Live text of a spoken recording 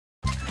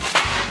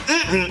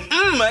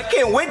I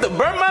can't wait to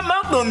burn my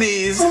mouth on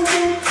these.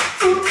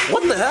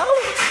 What the hell?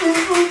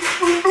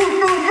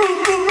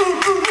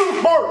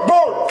 Bark,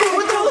 bark!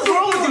 What the hell is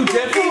wrong with you,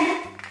 Jeffy?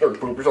 There's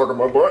poopy stuck in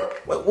my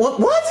butt.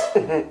 What? I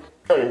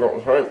ain't going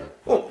outside.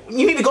 Well,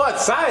 you need to go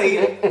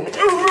outside.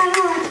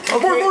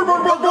 Bark, bark,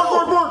 bark, bark,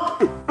 bark,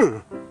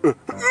 bark!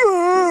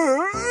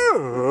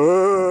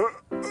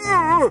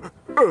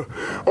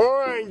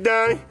 Alright,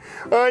 Daddy.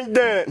 I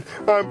did.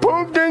 I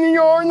pooped in the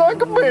yard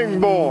like a big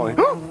boy.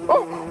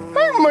 Oh,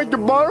 hey, Mr.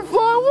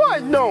 Butterfly,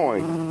 what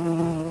doing?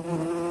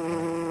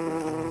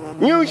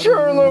 You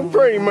sure look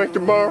pretty,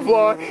 Mr.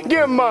 Butterfly.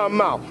 Give my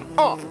mouth.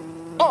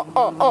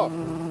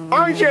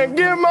 I said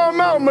give my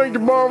mouth, Mr.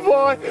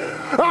 Butterfly.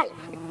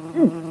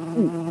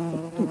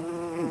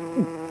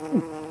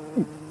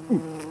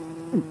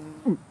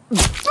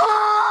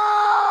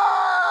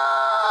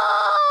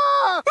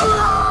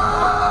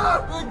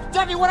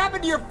 Jeffy, what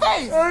happened to your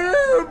face? I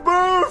ate a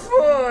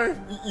butterfly.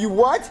 You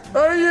what? I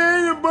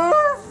ate a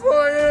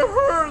butterfly. It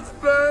hurts,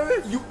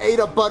 baby. You ate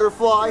a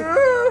butterfly?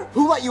 Yeah.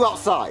 Who let you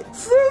outside?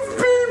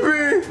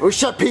 Pee-pee. Oh,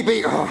 shut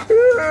pee-pee.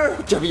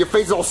 Yeah. Jeffy, your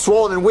face is all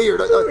swollen and weird.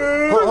 Hold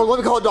on, let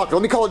me call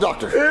a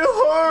doctor. It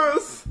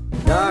hurts.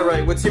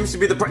 Alright, what seems to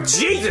be the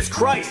Jesus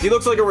Christ, he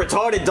looks like a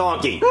retarded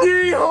donkey.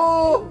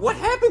 Yeehaw. What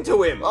happened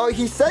to him?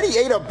 He said he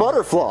ate a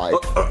butterfly.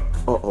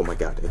 Oh my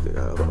god,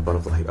 a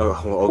butterfly.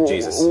 Oh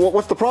Jesus.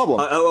 What's the problem?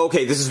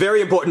 Okay, this is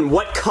very important.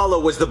 What color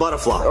was the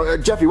butterfly?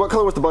 Jeffy, what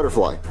color was the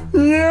butterfly?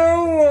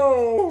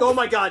 Yellow. Oh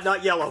my god,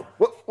 not yellow.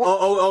 What?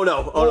 Oh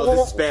no,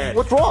 this is bad.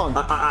 What's wrong?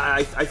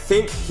 I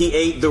think he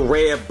ate the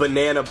rare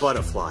banana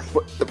butterfly.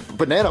 What, the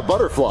banana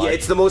butterfly? Yeah,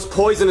 it's the most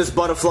poisonous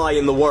butterfly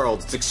in the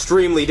world. It's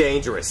extremely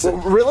dangerous.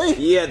 Really?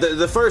 Yeah,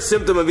 the first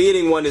symptom of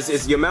eating one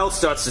is your mouth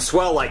starts to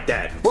swell like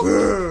that.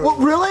 What,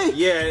 really?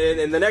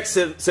 Yeah, and the next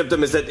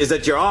symptom is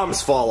that your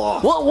arms fall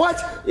off.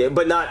 What? Yeah,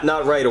 but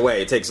not right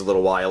away. It takes a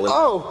little while.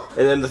 And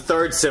then the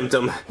third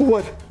symptom.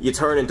 What? You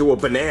turn into a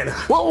banana.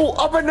 Whoa,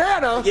 a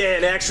banana? Yeah,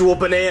 an actual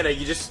banana.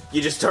 You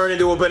just turn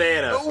into a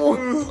banana. So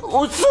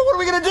what are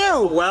we gonna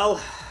do?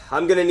 Well,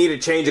 I'm gonna need a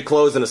change of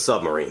clothes in a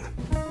submarine.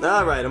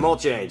 Alright, I'm all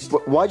changed.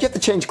 Why'd you have to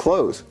change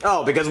clothes?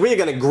 Oh, because we are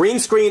gonna green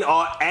screen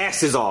our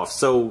asses off,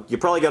 so you're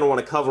probably gonna want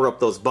to cover up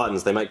those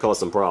buttons. They might cause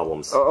some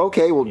problems.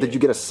 Okay, well, did you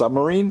get a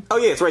submarine? Oh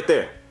yeah, it's right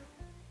there.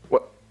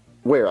 What?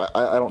 Where?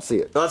 I don't see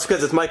it. Well, that's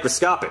because it's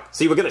microscopic.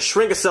 See, we're gonna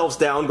shrink ourselves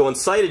down, go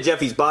inside of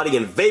Jeffy's body,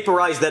 and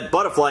vaporize that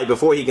butterfly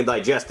before he can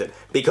digest it.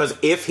 Because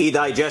if he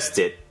digests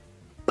it,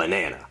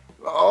 banana.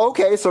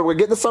 Okay, so we're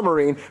getting the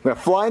submarine. We're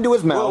gonna fly into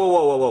his mouth.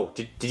 Whoa.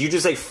 Did you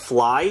just say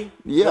fly?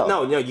 Yeah.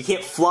 No, you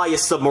can't fly a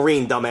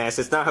submarine, dumbass.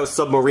 It's not how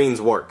submarines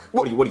work.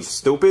 What are you,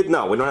 stupid?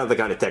 No, we don't have that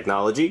kind of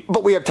technology.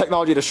 But we have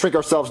technology to shrink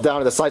ourselves down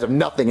to the size of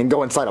nothing and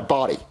go inside a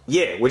body.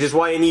 Yeah, which is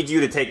why I need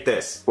you to take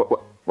this.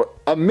 What?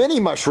 A mini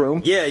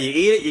mushroom? Yeah, you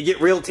eat it, you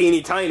get real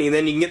teeny tiny, and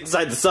then you can get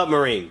inside the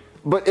submarine.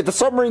 But if the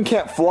submarine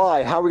can't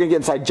fly, how are we gonna get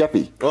inside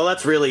Jeffy? Well,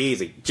 that's really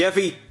easy.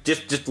 Jeffy,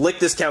 just lick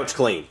this couch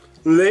clean.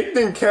 Lick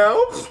the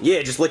couch?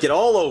 Yeah, just lick it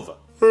all over.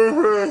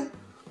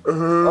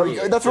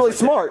 Oh, that's really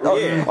smart.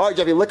 Yeah. All right,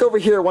 Jeffy, look over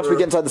here once we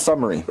get inside the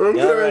submarine.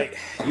 Okay. Alright,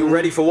 you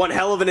ready for one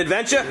hell of an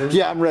adventure?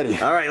 Yeah, I'm ready.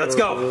 Alright, let's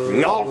go.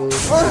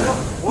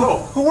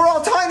 Whoa, we're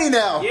all tiny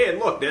now. Yeah,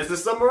 look, there's the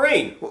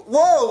submarine.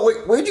 Whoa,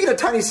 where'd you get a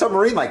tiny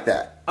submarine like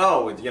that?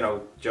 Oh,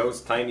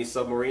 Joe's Tiny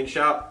Submarine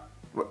Shop.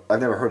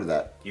 I've never heard of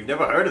that. You've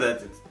never heard of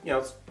that? It's,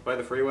 it's by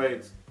the freeway.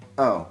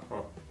 Oh.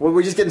 Well,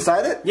 we just get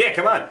inside it? Yeah,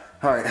 come on.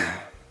 All right.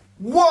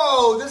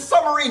 Whoa, this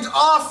submarine's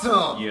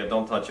awesome! Yeah,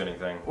 don't touch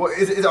anything. Well,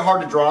 is it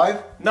hard to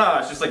drive? Nah,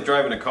 it's just like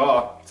driving a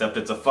car, except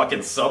it's a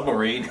fucking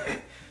submarine.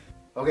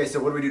 Okay, so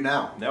what do we do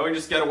now? Now we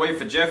just gotta wait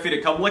for Jeffy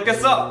to come lick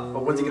us up. Oh,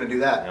 when's he gonna do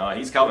that? No,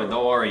 he's coming,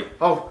 don't worry.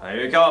 Oh.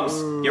 Here he comes.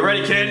 You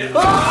ready, kid?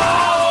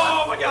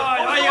 Oh my god,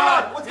 hang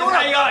on! What's going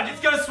on? Hang on,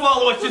 it's gonna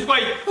swallow us. Just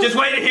wait,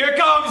 here it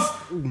comes!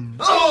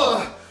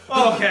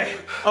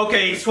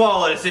 Okay, he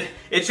swallowed us.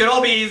 It should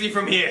all be easy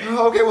from here.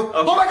 Okay, well,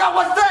 oh my god,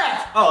 what's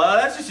that? Oh,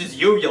 that's just his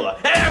uvula.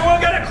 Hey,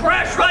 we're gonna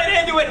crash right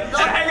into it!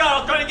 Hang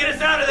on, I'm trying to get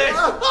us out of this!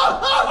 Oh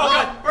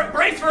god,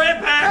 brace for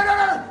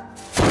impact!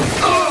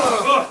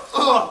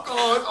 Oh god.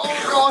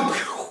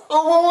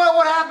 Oh,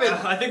 what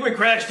happened? I think we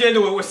crashed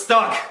into it, we're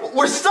stuck.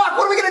 We're stuck,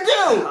 what are we gonna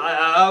do?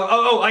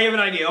 I have an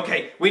idea.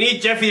 Okay, we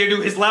need Jeffy to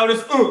do his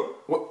loudest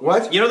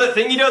What? You know that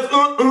thing he does?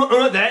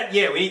 That?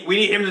 Yeah, we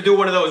need him to do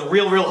one of those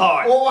real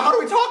hard. Well, how do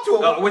we talk to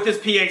him? With his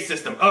PA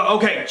system.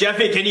 Okay,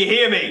 Jeffy, can you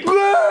hear me?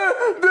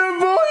 The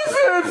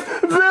voices!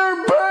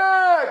 They're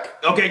back!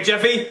 Okay,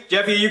 Jeffy,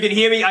 you can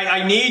hear me.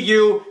 I need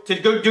you to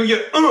go do your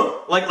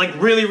like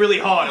really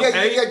hard,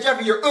 okay? Yeah,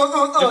 Jeffy, you're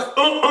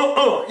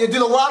You do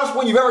the loudest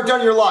one you've ever done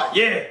in your life.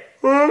 Yeah.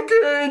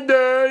 Okay,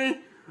 Daddy.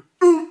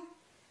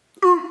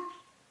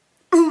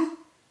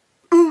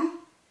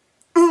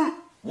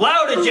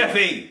 Louder,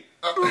 Jeffy!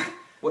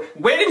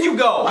 Where did you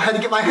go? I had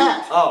to get my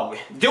hat. Oh,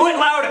 do it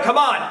louder, come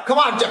on! Come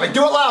on, Jeffy,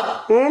 do it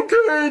louder.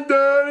 Okay,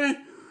 Daddy.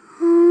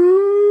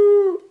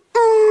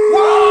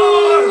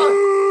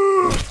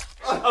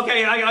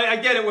 Okay, I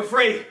get it, we're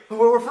free.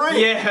 We're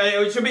free? Yeah,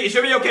 it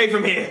should be okay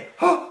from here.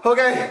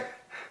 Okay.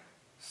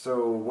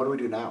 So, what do we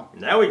do now?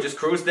 Now we just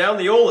cruise down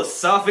the old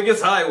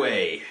esophagus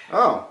highway.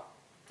 Oh.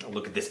 Oh,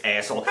 look at this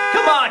asshole.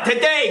 Come on,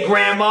 today,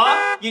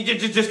 Grandma! You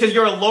just because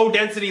you're a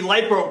low-density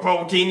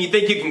lipoprotein, you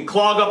think you can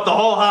clog up the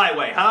whole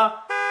highway, huh?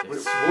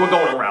 We're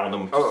going around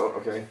them. Oh,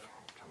 okay.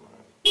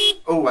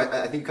 Oh,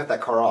 I think you cut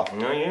that car off.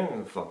 Oh, yeah?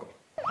 Fuck 'em.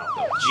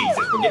 Oh,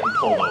 Jesus, we're getting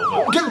pulled over.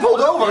 We're getting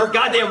pulled over?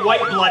 Goddamn white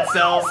blood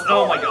cells.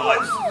 Oh, my God.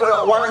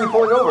 Why aren't you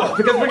pulling over?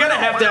 Because we're gonna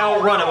have to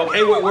outrun them,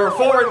 okay? We're a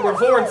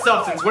foreign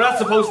substance. We're not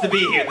supposed to be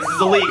here. This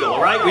is illegal,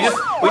 all right? We just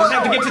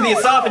have to get to the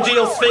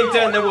esophageal sphincter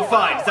and then we're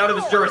fine. It's out of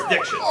his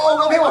jurisdiction.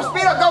 Oh, okay, well,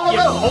 speed up, go,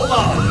 Yeah, go! hold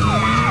on.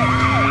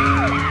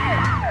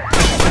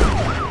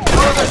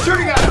 Oh, they're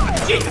shooting at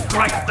us! Jesus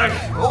Christ.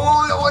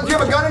 Oh, do you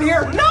have a gun in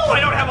here? No, I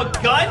don't have a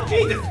gun.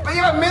 Jesus. But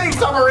you have a mini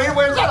submarine.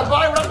 Where's that? A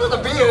buy run with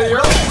a bee in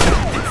here?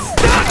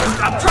 Stop.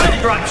 I'm trying to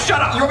drive.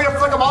 Shut up. You want me to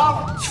flick them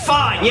off?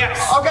 Fine, yes.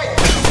 Okay.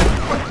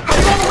 How do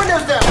you roll the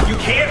windows down? You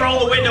can't roll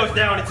the windows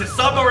down. It's a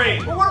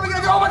submarine. Well, what are we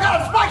gonna do? Oh my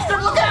God, a spike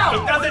strip! Look out!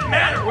 It doesn't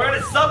matter. We're in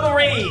a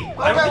submarine.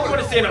 I don't think you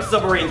understand how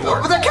submarines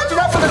work. But they're catching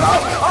up with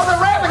us. Oh, they're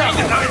ramming us.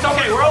 No, it's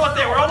okay. We're almost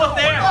there. We're almost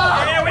there.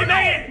 Ah. Yeah, we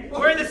made it.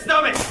 We're in the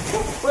stomach.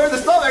 We're in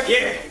the stomach.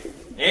 Yeah.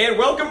 And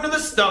welcome to the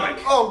stomach.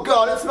 Oh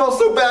God, it smells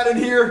so bad in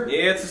here.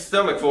 Yeah, it's a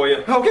stomach for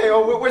you. Okay,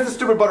 oh, where's the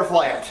stupid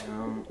butterfly at?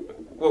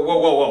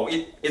 Whoa.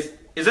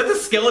 Is that the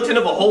skeleton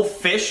of a whole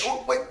fish?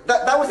 Oh, wait,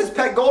 that was his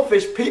pet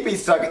goldfish, pee-pee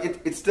suck.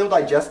 It's still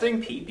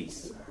digesting?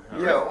 Peepees.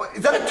 Yeah,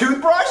 is that a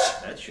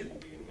toothbrush? That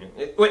shouldn't be.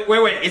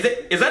 Wait.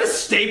 Is that a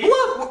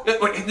stapler?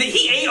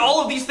 He ate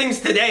all of these things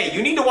today.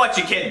 You need to watch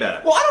your kid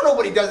better. Well, I don't know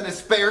what he does in his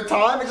spare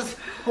time. It just,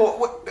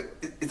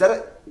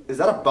 is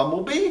that a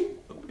bumblebee?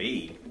 A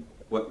bee?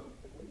 What?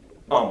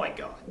 Oh my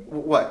God.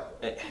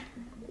 What?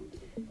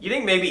 You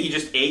think maybe he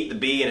just ate the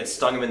bee and it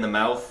stung him in the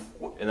mouth,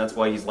 and that's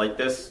why he's like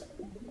this?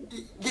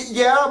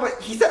 Yeah,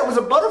 but he said it was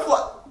a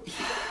butterfly.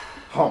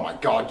 Oh my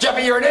God,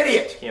 Jeffy, you're an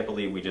idiot! Can't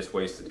believe we just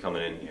wasted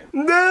coming in here.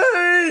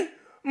 Daddy!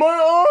 My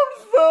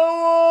arms fell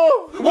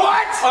off!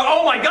 What?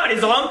 Oh my God,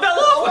 his arm fell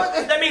off?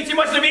 What? That means he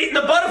must have eaten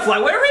the butterfly.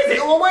 Where is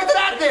it? Well, where's it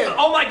at then?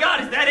 Oh my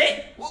God, is that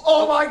it?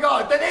 Oh my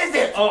God, that is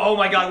it! Oh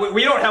my God,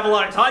 we don't have a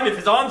lot of time if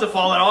his arms are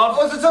falling off.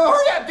 Oh, so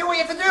hurry up, do what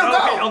you have to do,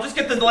 Okay, go! I'll just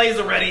get the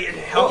laser ready.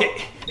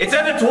 Okay, it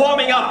says it's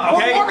warming up,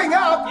 okay? Warming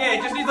up? Yeah,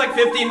 it just needs like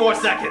 15 more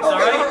seconds, Okay,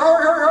 alright?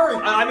 hurry!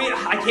 I mean,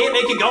 I can't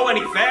make it go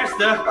any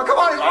faster. Oh, come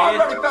on, his arm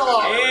already fell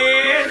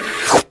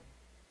off!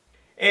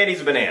 And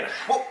he's a banana.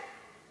 Well,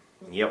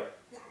 Yep.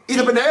 he's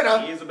a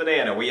banana? He is a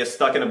banana. We are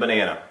stuck in a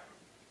banana.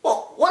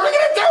 Well, what are we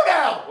gonna do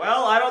now?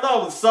 Well, I don't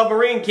know. The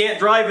submarine can't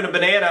drive in a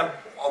banana.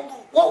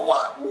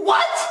 What?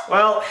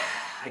 Well,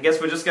 I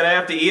guess we're just gonna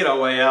have to eat our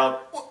way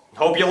out.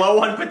 Hope you're low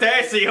on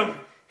potassium.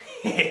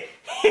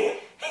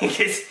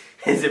 It's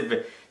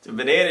a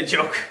banana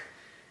joke.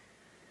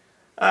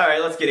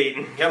 Alright, let's get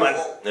eating. Come on.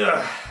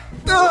 Ugh.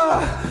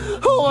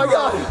 Oh my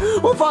God!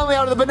 We're finally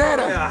out of the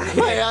banana!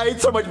 Hey, I ate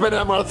so much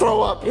banana I'm gonna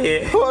throw up!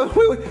 Yeah.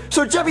 Wait,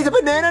 so Jeffy's a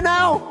banana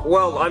now?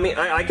 Well, I mean,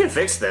 I can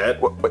fix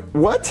that.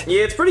 What?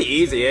 Yeah, it's pretty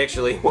easy,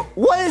 actually.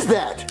 What is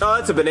that? Oh,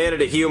 it's a banana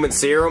to human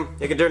serum.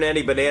 It can turn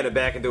any banana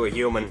back into a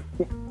human.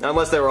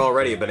 Unless they were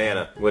already a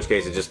banana, in which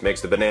case it just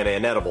makes the banana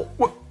inedible.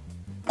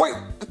 Wait,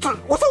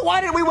 so why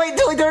didn't we wait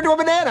until he turned into a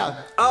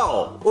banana?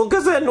 Oh, well,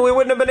 because then we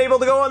wouldn't have been able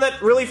to go on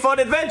that really fun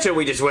adventure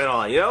we just went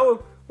on, you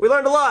know? We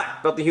learned a lot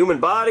about the human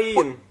body,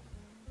 and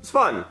it's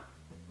fun.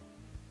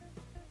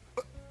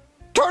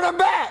 Turn him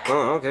back!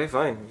 Oh, okay,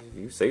 fine.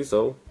 You say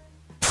so.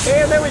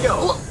 And there we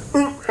go.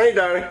 Hey,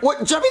 Daddy.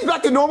 What, Jeffy's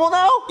back to normal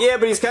now? Yeah,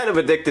 but he's kind of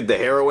addicted to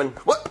heroin.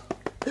 What?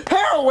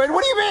 Heroin?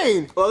 What do you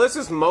mean? Well, this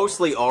is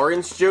mostly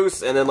orange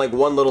juice, and then like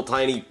one little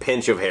tiny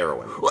pinch of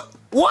heroin.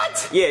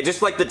 What? Yeah,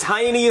 just like the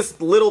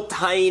tiniest little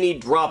tiny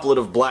droplet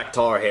of black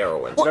tar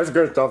heroin. That's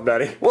good stuff,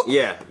 Daddy.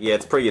 Yeah,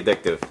 it's pretty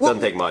addictive. Doesn't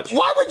take much.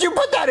 Why would you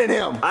put that in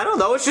him? I don't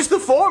know, it's just the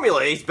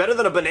formula. He's better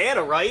than a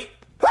banana, right?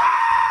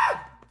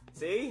 Ah!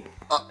 See?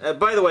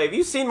 By the way, have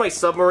you seen my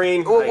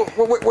submarine?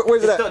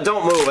 Where's it at?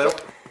 Don't move. I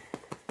don't...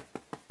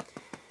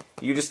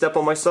 You just step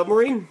on my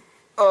submarine?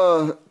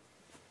 No.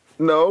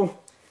 You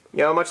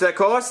know how much that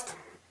cost?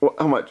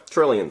 How much?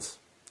 Trillions.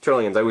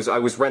 Trillions. I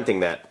was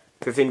renting that.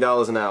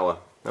 $15 an hour.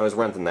 I was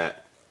renting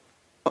that.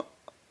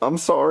 I'm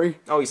sorry.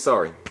 Oh, he's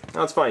sorry.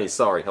 No, it's fine. He's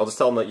sorry. I'll just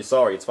tell him that you're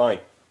sorry. It's fine.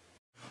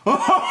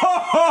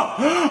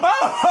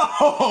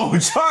 Oh,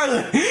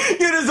 Charlie,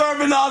 you deserve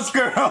an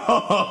Oscar.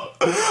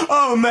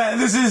 Oh, man,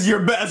 this is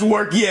your best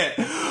work yet.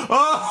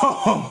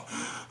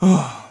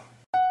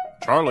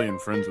 Charlie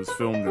and Friends was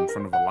filmed in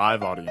front of a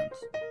live audience.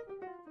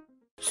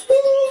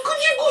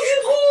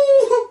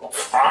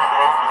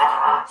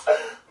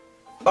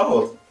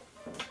 Oh,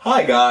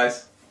 hi,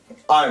 guys.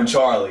 I'm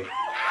Charlie.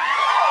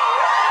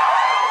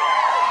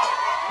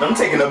 I'm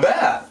taking a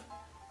bath.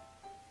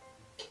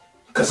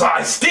 'Cause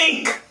I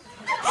stink!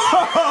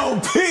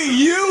 Oh,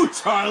 pee you,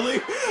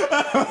 Charlie!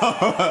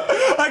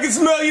 I can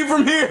smell you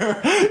from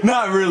here!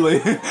 Not really,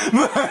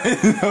 but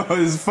that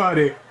was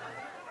funny.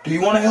 Do you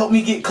want to help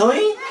me get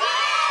clean?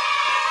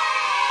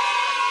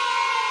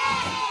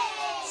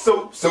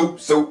 Soap, soap,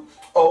 soap.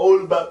 All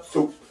about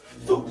soap.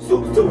 Soap,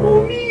 soap, soap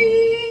on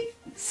me.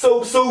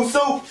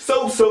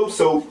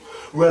 soap,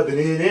 rubbing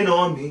it in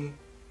on me.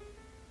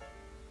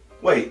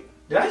 Wait,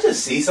 did I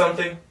just see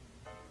something?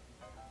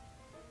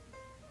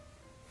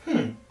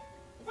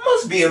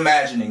 Must be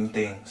imagining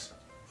things.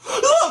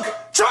 Look,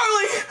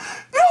 Charlie!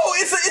 No,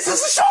 it's a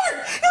shark!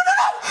 No!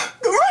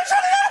 Run,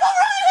 Charlie! No,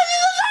 run!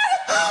 It's a shark!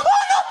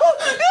 Oh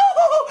no!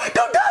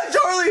 Don't die,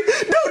 Charlie!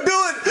 Don't do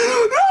it!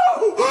 No!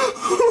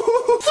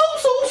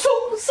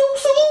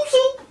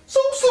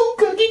 Soup,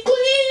 cookie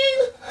clean.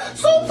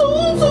 Soup.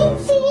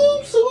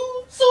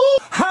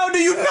 How do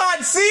you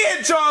not see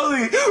it,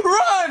 Charlie?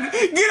 Run!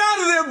 Get out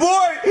of there,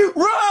 boy!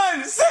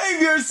 Run!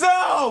 Save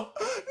yourself!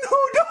 No,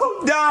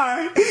 don't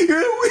die!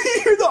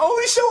 You're the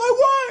only show I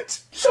watch!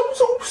 Soup,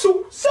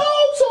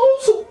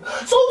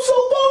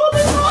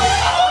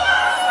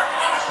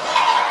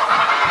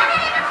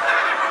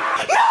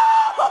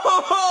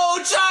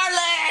 No,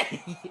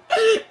 Charlie!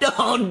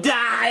 Don't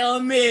die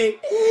on me!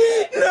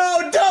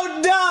 No,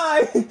 don't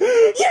die!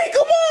 Yeah,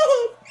 come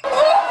on!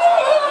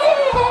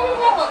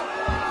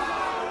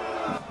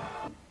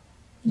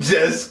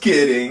 Just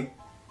kidding.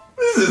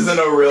 This isn't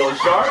a real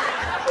shark.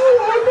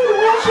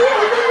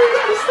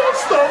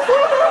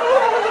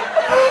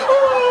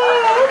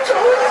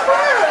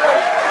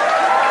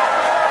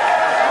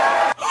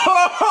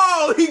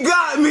 Oh, he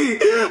got me!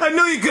 I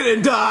knew he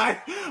couldn't die.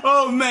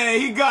 Oh man,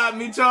 he got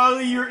me,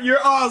 Charlie. You're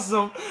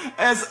awesome.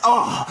 That's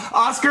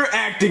Oscar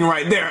acting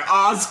right there.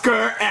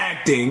 Oscar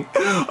acting.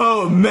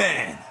 Oh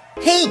man.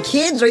 Hey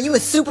kids, are you a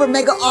super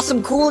mega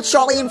awesome cool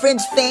Charlie and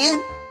Friends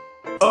fan?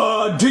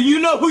 Do you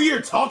know who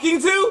you're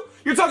talking to?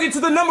 You're talking to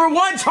the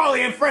 #1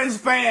 Charlie and Friends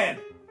fan.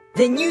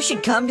 Then you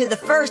should come to the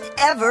first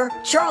ever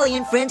Charlie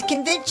and Friends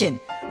convention,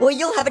 where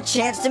you'll have a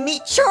chance to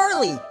meet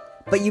Charlie.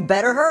 But you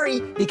better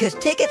hurry, because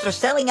tickets are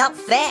selling out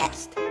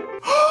fast.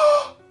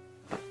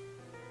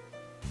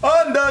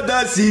 Under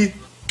the sea,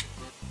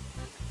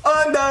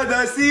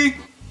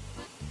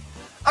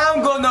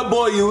 I'm gonna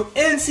boil you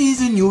and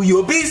season you.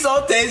 You'll be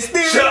so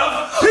tasty. Shut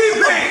up,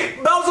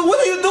 Pee-Pee! Bowser, what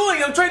are you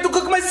doing? I'm trying to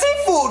cook my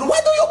seafood. Why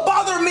do you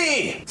bother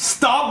me?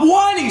 Stop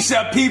whining,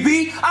 Chef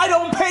Pee-Pee. I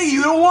don't pay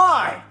you to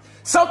whine.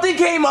 Something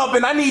came up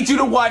and I need you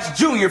to watch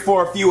Junior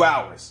for a few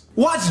hours.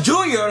 Watch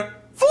Junior?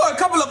 For a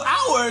couple of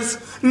hours?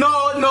 No,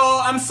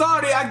 I'm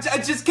sorry. I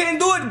just can't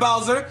do it,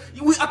 Bowser.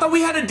 I thought we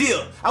had a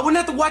deal. I wouldn't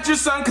have to watch your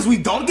son because we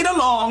don't get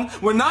along.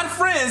 We're not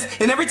friends.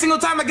 And every single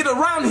time I get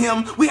around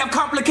him, we have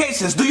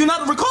complications. Do you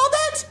not recall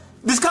that?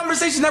 This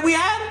conversation that we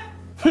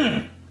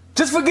had?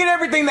 Just forget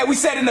everything that we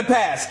said in the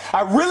past.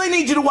 I really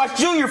need you to watch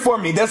Junior for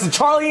me. There's a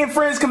Charlie and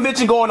Friends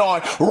convention going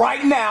on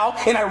right now,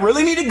 and I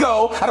really need to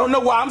go. I don't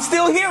know why I'm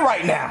still here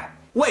right now.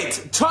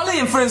 Wait, Charlie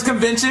and Friends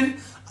convention?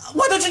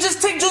 Why don't you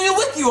just take Junior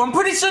with you? I'm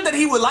pretty sure that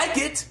he would like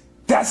it.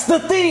 That's the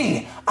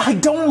thing. I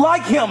don't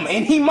like him,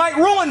 and he might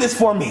ruin this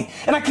for me.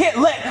 And I can't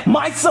let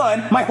my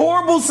son, my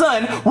horrible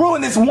son,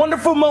 ruin this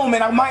wonderful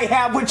moment I might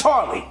have with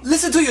Charlie.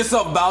 Listen to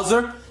yourself,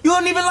 Bowser. You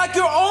don't even like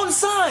your own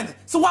son.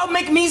 So why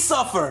make me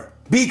suffer?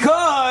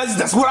 Because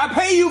that's what I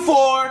pay you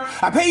for.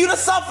 I pay you to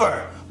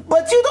suffer.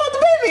 But you don't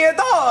pay me at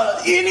all.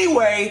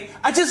 Anyway,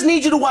 I just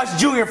need you to watch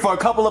Junior for a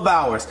couple of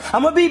hours.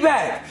 I'm gonna be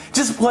back.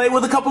 Just play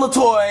with a couple of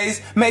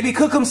toys, maybe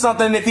cook him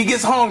something if he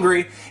gets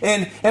hungry,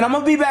 and I'm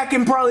gonna be back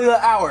in probably an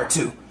hour or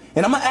two.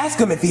 And I'm gonna ask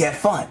him if he had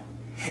fun.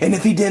 And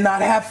if he did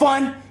not have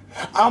fun,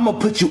 I'm gonna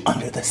put you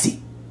under the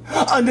sea.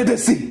 Under the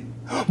sea.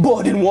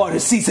 Boiled in water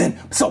seasoned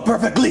so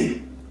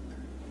perfectly.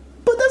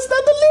 But that's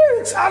not the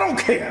lyrics. I don't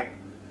care.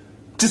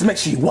 Just make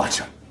sure you watch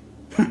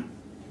them.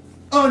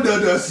 Under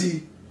the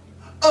sea.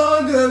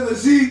 Under the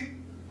sea,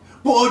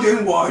 boiled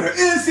in water,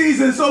 in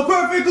season so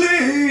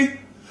perfectly.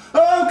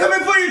 I'm coming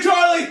for you,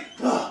 Charlie.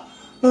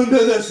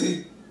 Under the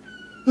sea,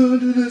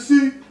 under the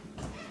sea.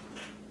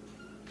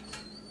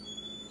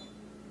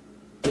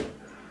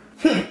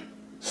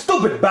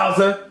 Stupid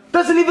Bowser,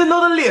 doesn't even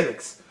know the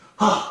lyrics.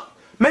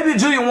 Maybe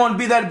Junior won't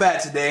be that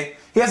bad today.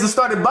 He hasn't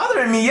started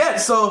bothering me yet,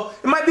 so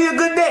it might be a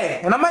good day,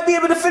 and I might be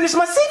able to finish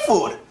my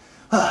seafood.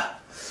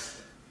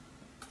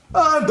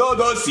 Under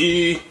the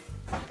sea.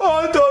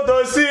 Under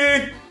the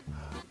sea,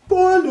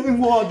 boiling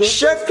water.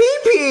 Chef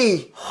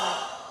Pee-Pee!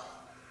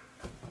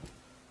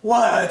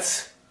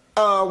 What?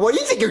 What do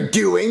you think you're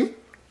doing?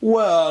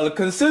 Well,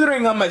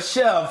 considering I'm a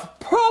chef,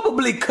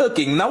 probably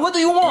cooking. Now, what do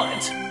you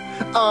want?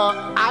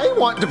 I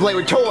want to play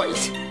with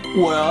toys.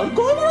 Well,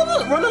 go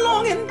run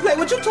along and play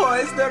with your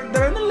toys.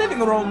 They're in the living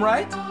room,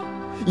 right?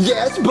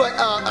 Yes, but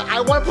I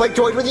want to play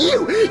toys with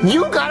you.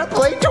 You gotta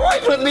play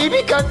toys with me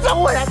because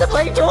someone has to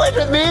play toys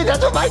with me.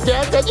 That's what my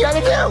dad said you had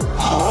to do.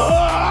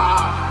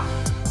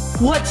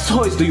 What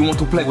toys do you want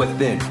to play with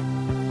then?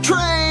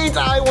 Trains.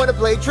 I want to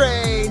play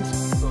trains.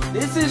 So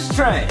this is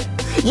train.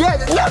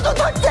 Yes. No, don't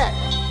touch that.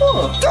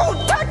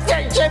 Don't touch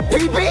that, Chef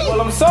Pee-Pee.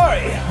 Well, I'm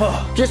sorry.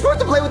 You're supposed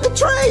to play with the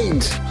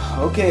trains.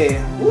 Okay.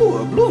 Ooh,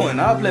 a blue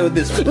one. I'll play with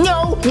this one.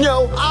 No,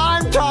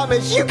 I'm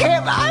Thomas. You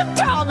can't. I'm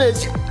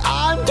Thomas.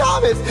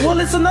 Well,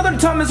 it's another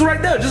Thomas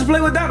right there. Just play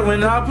with that one,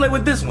 and I'll play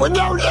with this one.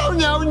 No.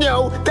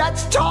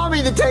 That's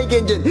Tommy the tank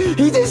engine.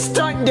 He's a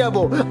stunt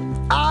double.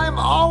 I'm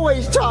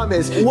always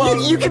Thomas. Well,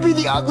 you can be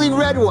the ugly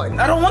red one.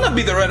 I don't want to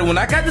be the red one.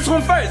 I got this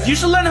one first. You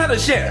should learn how to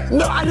share.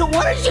 No, I don't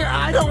want to share.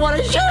 I don't want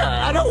to share.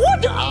 I don't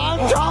want to.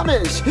 I'm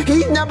Thomas.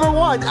 He's number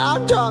one.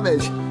 I'm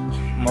Thomas.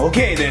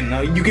 Okay, then.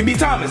 You can be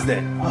Thomas,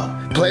 then.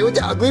 Play with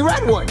the ugly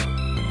red one.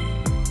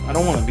 I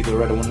don't want to be the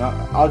red one.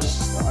 I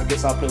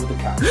guess I'll play with the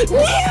cow.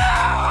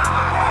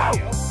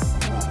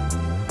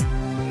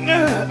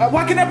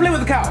 Why can't I play with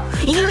the cow?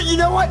 You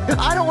know what?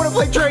 I don't want to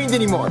play trains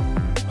anymore.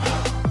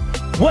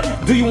 What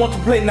do you want to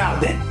play now,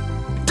 then?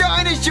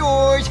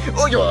 Dinosaurs!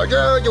 What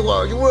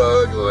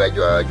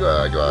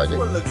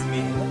looks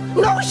mean?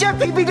 No, Chef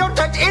Pee-Pee, don't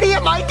touch any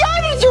of my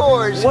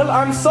dinosaurs! Well,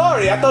 I'm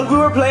sorry. I thought we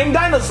were playing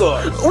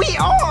dinosaurs. We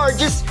are!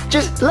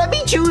 Just let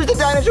me choose the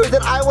dinosaurs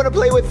that I want to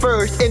play with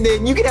first, and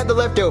then you can have the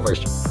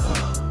leftovers.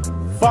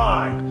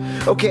 Fine.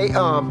 Okay,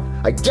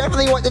 I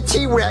definitely want the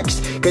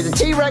T-Rex, because the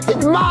T-Rex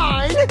is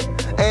mine!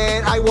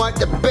 And I want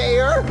the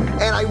bear,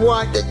 and I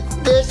want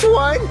this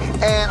one,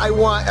 and I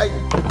want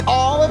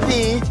all of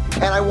these,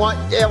 and I want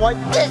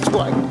this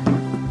one.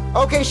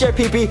 Okay, Chef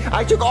Pee-Pee,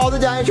 I took all the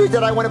dinosaurs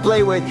that I want to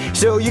play with,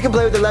 so you can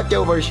play with the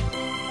leftovers.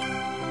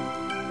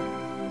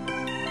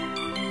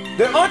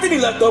 There aren't any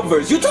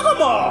leftovers. You took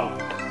them all.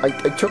 I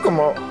took them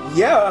all.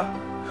 Yeah.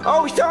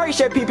 Oh, sorry,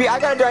 Chef Pee-Pee. I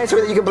got a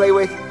dinosaur that you can play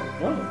with.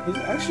 Oh, he's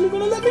actually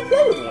gonna let me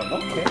play with one.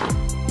 Okay.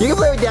 You can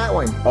play with that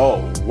one.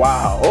 Oh,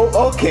 wow.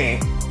 Oh, okay.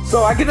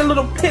 So I get a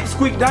little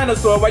pipsqueak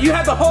dinosaur while you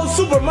have the whole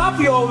super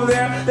mafia over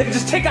there that can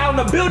just take out in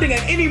the building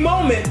at any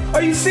moment.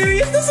 Are you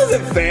serious? This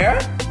isn't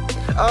fair.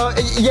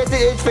 Yes,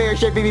 it is fair,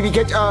 Chef Pee-Pee,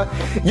 because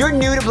you're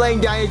new to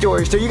playing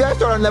dinosaurs, so you gotta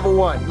start on level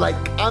 1. Like,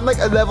 I'm like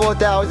a level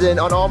 1,000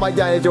 on all my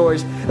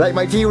dinosaurs. Like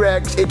my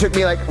T-Rex, it took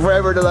me like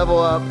forever to level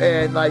up,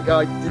 and like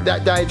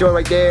that dinosaur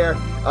right there,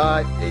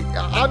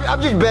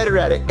 I'm just better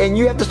at it, and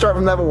you have to start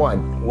from level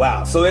 1.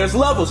 Wow, so there's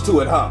levels to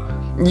it, huh?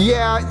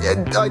 Yeah,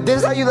 this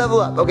is how you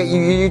level up. Okay,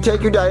 you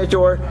take your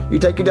dinosaur,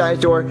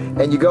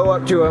 and you go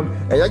up to him,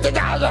 and you're like,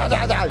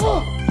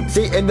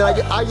 see, and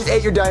then I just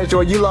ate your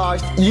dinosaur. You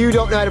lost. You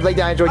don't know how to play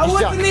dinosaurs. You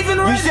suck.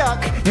 You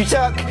suck. You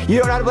suck. You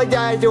don't know how to play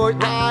dinosaurs.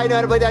 I know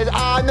how to play dinosaurs.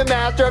 I'm the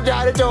master of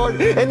dinosaurs,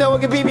 and no one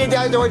can beat me in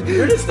dinosaurs.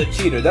 You're just a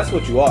cheater. That's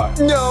what you are.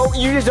 No,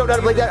 you just don't know how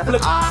to play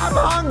dinosaurs. I'm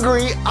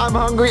hungry. I'm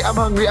hungry. I'm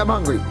hungry. I'm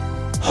hungry.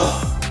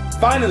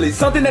 Finally,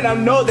 something that I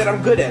know that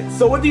I'm good at.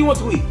 So what do you want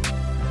to eat?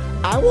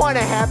 I want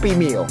a Happy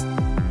Meal.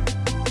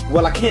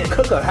 Well, I can't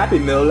cook a Happy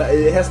Meal.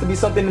 It has to be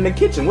something in the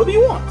kitchen. What do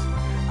you want?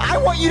 I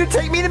want you to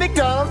take me to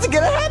McDonald's to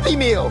get a Happy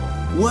Meal.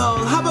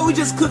 Well, how about we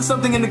just cook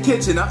something in the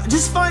kitchen?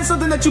 Just find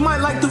something that you might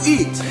like to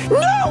eat.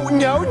 No.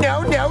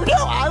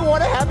 I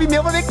want a Happy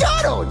Meal from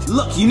McDonald's.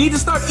 Look, you need to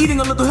start eating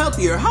a little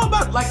healthier. How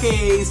about like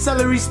a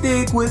celery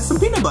stick with some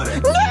peanut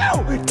butter?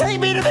 No! Take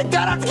me to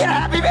McDonald's to get a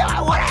Happy Meal.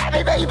 I want a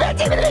Happy Meal. You better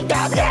take me to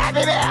McDonald's to get a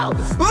Happy Meal.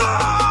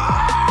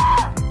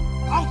 Ah!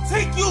 I'll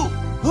take you.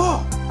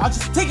 I'll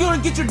just take you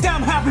and get your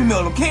damn Happy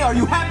Meal, okay? Are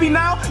you happy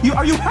now?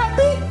 Are you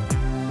happy?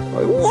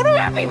 I want a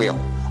Happy Meal.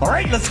 All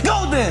right, let's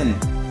go then.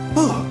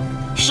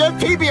 Chef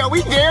Pee-Pee, are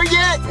we there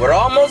yet? We're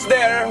almost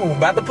there. We're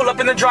about to pull up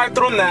in the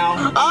drive-thru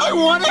now. I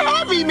want a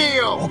Happy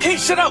Meal. Okay,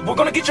 shut up. We're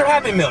gonna get your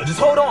Happy Meal. Just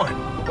hold on.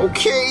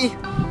 Okay.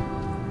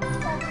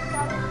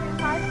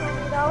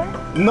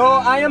 No,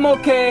 I am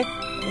okay.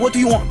 What do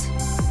you want?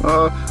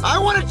 I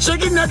want a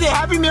chicken nugget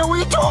Happy Meal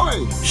with a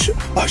toy.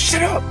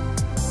 Shut up.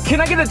 Can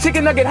I get a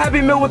chicken nugget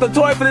Happy Meal with a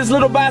toy for this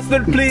little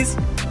bastard, please?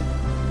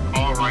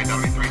 All right,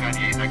 that'll be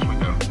 $3.98 next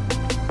window.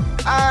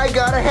 I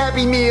got a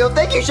Happy Meal.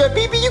 Thank you, Chef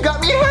Pee-Pee. You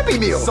got me a Happy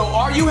Meal. So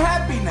are you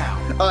happy now?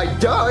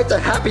 Duh, it's a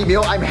Happy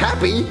Meal. I'm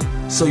happy.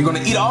 So you're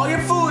gonna eat all your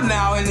food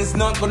now and it's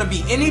not gonna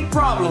be any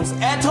problems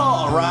at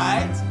all,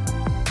 right?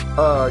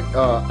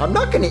 I'm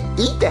not gonna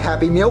eat the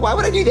Happy Meal. Why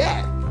would I do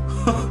that?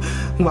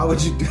 Why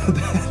would you do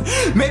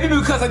that? Maybe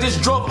because I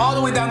just drove all the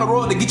way down the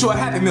road to get you a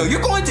Happy Meal.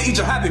 You're going to eat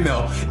your Happy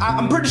Meal.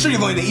 I'm pretty sure you're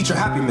going to eat your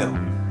Happy Meal.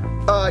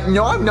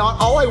 No, I'm not.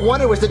 All I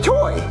wanted was the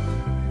toy.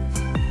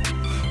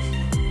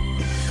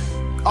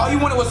 All you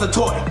wanted was the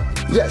toy?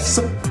 Yes.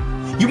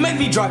 You made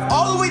me drive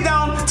all the way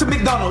down to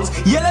McDonald's,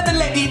 yell at the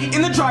lady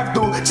in the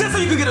drive-thru just so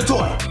you could get a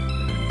toy.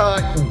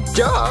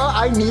 Duh,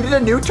 I needed a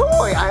new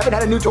toy. I haven't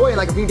had a new toy in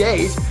like a few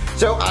days,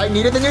 so I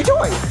needed the new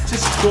toy.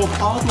 Just drove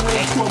all the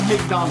way to a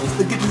McDonald's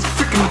to get this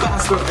freaking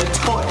bastard a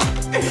toy.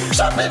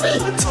 Stop,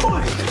 baby! A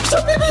toy!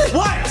 Stop, baby!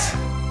 What?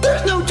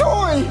 There's no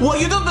toy! Well,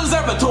 you don't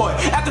deserve a toy.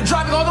 After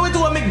driving all the way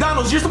to a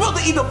McDonald's, you're supposed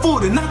to eat the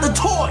food and not the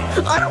toy.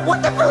 I don't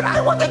want the food, I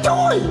want the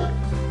toy!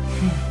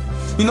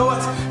 You know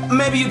what?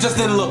 Maybe you just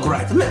didn't look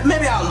right.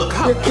 Maybe I'll look.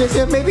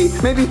 Yeah, maybe.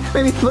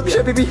 Look,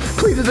 Chef Pee-Pee.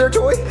 Please, is there a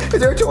toy? Is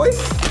there a toy?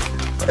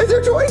 Is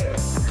there a toy?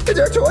 Is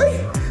there a toy?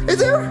 Is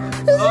there a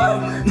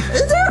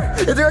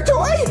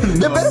toy? No.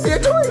 There better be a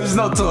toy. There's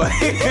no toy.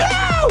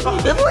 No!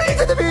 Please, there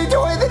needs to be a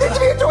toy. There needs to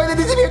be a toy. There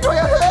needs to be a toy.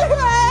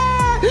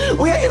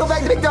 We have to go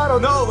back to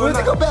McDonald's. No, we have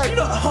to go back. You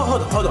know,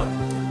 hold on.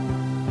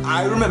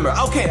 I remember.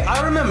 Okay,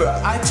 I remember.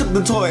 I took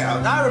the toy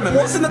out. I remember.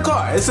 What? It's in the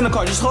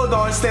car. Just hold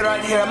on. Stay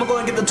right here. I'm gonna go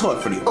and get the toy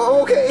for you.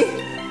 Okay.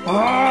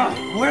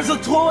 Where's the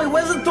toy?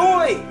 Where's the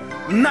toy?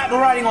 I'm not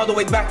riding all the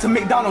way back to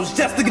McDonald's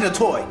just to get a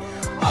toy.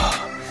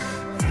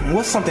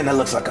 What's something that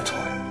looks like a toy?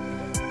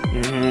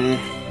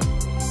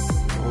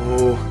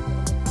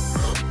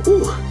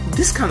 Ooh,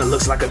 this kind of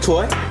looks like a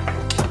toy.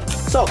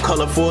 It's all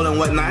colorful and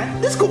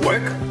whatnot. This could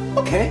work.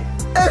 Okay.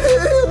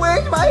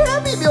 Where's my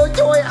Happy Meal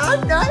toy?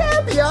 I'm not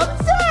happy. I'm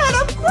sad.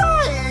 I'm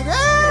crying.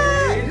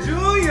 Hey,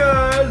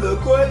 Junior,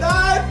 look what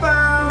I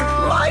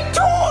found. My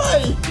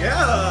toy!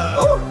 Yeah.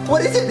 Oh,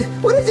 what is it?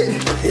 What is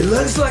it? It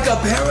looks like a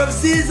pair of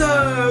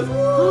scissors.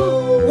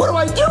 What do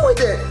I do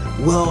with it?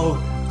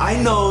 Well, I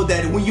know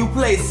that when you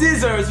play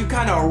scissors, you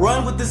kind of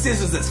run with the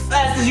scissors as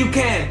fast as you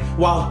can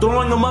while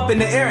throwing them up in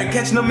the air and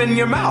catching them in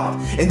your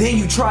mouth. And then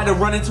you try to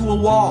run into a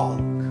wall.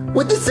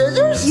 With the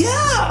scissors?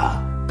 Yeah.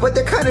 But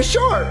they're kind of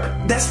sharp.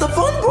 That's the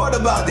fun part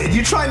about it.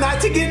 You try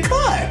not to get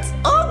cut.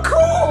 Oh,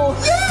 cool.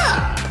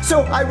 Yeah.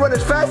 So I run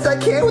as fast as I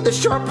can with the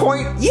sharp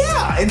point?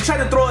 Yeah, and try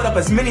to throw it up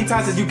as many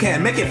times as you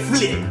can. Make it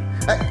flip.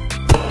 Ow!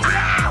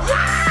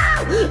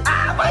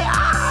 My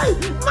eye!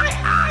 My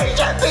eye,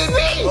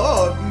 Jeffy!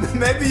 Oh,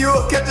 maybe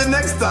you'll catch it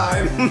next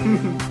time.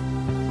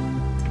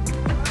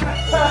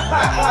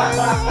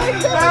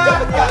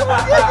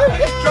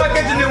 Try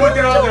catching it with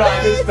your other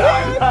eye this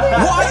time.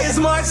 Why is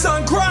my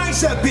son crying,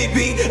 Chef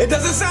Pee-Pee? It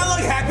doesn't sound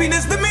like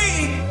happiness to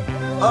me.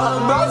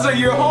 Bowser,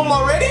 you're home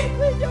already?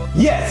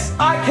 Yes,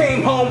 I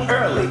came home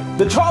early.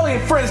 The Charlie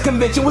and Friends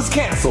convention was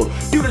canceled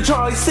due to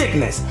Charlie's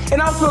sickness,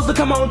 and I was supposed to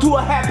come home to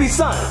a happy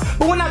son.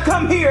 But when I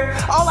come here,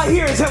 all I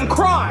hear is him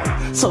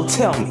crying. So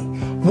tell me,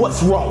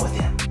 what's wrong with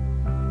him?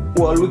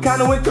 Well, we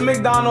kind of went to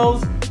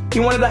McDonald's. He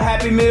wanted a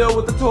Happy Meal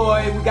with the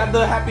toy. We got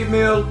the Happy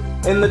Meal,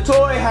 and the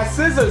toy has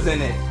scissors in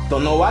it.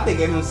 Don't know why they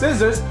gave him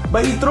scissors,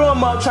 but he threw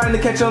them up trying to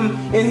catch them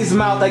in his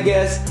mouth, I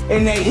guess,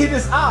 and they hit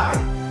his eye.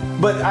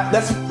 But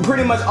that's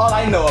pretty much all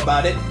I know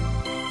about it.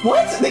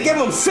 What? They gave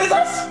him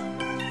scissors?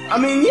 I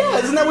mean, yeah,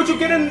 isn't that what you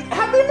get in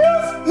Happy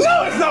Meals?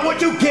 No, it's not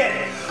what you get.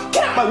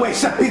 Get out my way,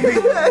 Chef Pee-Pee.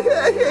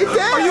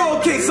 Are you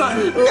okay,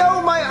 son?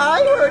 No, my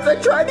eye hurts. I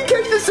tried to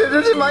catch the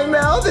scissors in my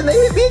mouth and they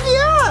hit me in the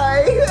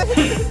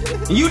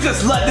eye. You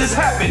just let this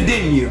happen,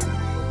 didn't you?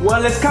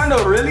 Well, it's kind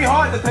of really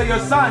hard to tell your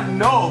son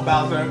no,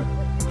 Bowser.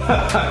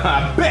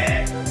 I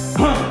bet.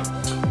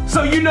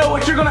 So you know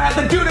what you're gonna have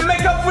to do to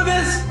make up for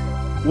this?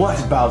 What,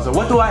 Bowser?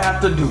 What do I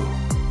have to do?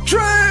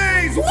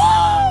 Trees!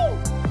 Whoa!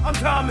 I'm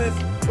Thomas.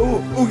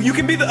 Ooh, you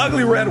can be the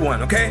ugly red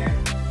one, okay?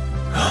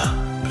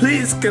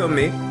 Please kill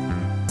me.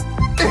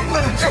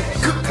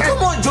 Come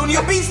on,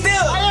 Junior, be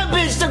still. I am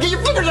being still. Get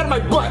your fingers out of my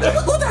butt.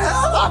 What the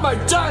hell? I'm a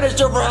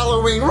dinosaur for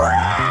Halloween.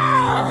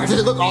 Does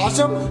it look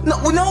awesome?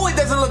 No, it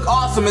doesn't look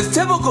awesome. It's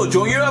typical,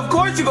 Junior. Of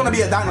course you're gonna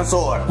be a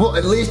dinosaur. Well,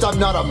 at least I'm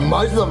not a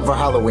Muslim for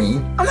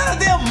Halloween. I'm not a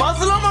damn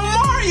Muslim. I'm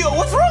Mario.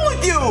 What's wrong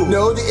with you?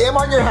 No, the M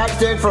on your hat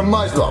stands for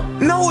Muslim.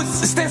 No, it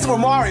stands for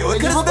Mario.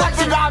 You look like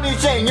Saddam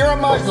Hussein. You're a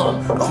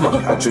Muslim. Oh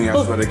my God, Junior,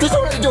 I swear to God. This is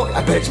what I'm doing.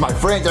 I bet it's my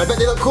friends, and I bet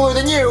they look cooler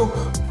than you.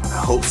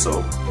 I hope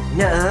so.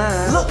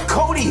 Nuh-uh. Look,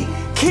 Cody,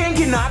 Ken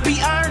cannot be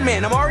Iron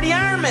Man. I'm already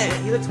Iron Man.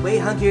 He looks way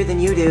hunkier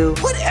than you do.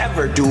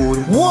 Whatever,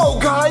 dude. Whoa,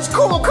 guys,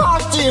 cool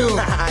costume.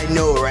 I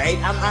know, right?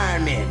 I'm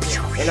Iron Man.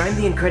 And I'm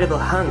the Incredible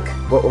Hunk.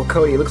 Well,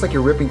 Cody, it looks like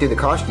you're ripping through the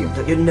costume.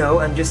 No,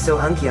 I'm just so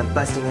hunky, I'm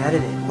busting out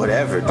of it.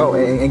 Whatever, dude. Oh,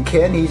 and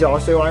Ken, he's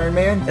also Iron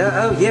Man?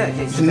 Oh, yeah.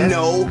 So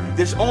no,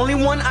 there's only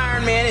one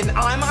Iron Man, and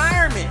I'm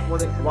Iron Man. Well,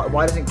 then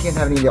why doesn't Ken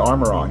have any of the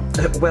armor on?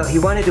 Well, he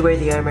wanted to wear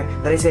the armor,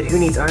 but I said, who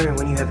needs armor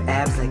when you have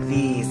abs like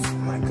these? Oh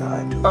my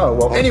God, dude. Oh,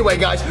 well, anyway,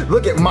 guys,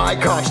 look at my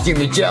costume.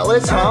 You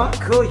jealous, huh?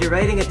 Cool, you're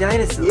riding a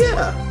dinosaur.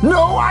 Yeah.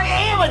 No, I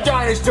am a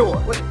dinosaur.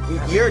 What?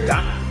 You're a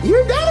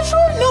dinosaur?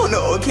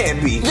 No, it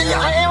can't be. Yeah,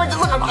 I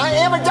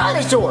am a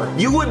dinosaur.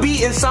 You would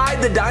be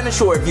inside the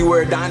dinosaur if you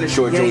were a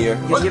dinosaur, Junior.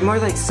 You're more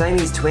like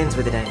Siamese twins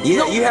with a dinosaur.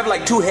 Yeah, you have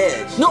like 2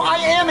 heads. No, I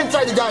am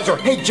inside the dinosaur.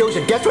 Hey,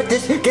 Joseph, guess what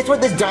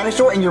this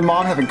dinosaur and your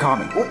mom have in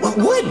common?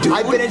 What, dude?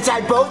 I've been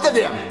inside both of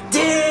them.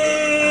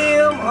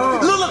 Damn! Oh.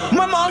 Look,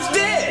 my mom's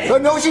dead. Oh,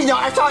 no, she's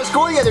not. I saw her at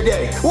school the other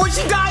day. Well,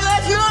 she died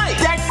last night.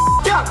 That's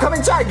up. Come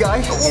inside,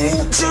 guys.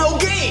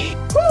 Okay.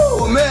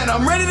 Oh, man,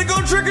 I'm ready to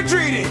go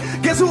trick-or-treating.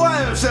 Guess who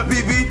I am, Chef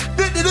Pee-Pee?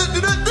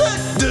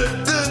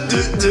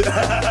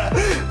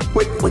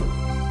 Wait.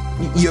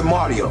 You're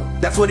Mario.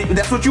 That's what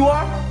you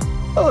are?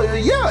 Oh,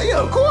 yeah,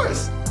 of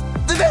course.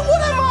 Then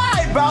what am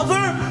I,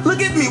 Bowser?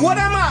 Look at me. What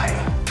am I?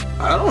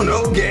 I don't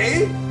know,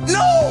 gay.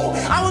 No!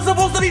 I was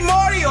supposed to be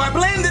Mario. I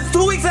planned this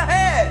 2 weeks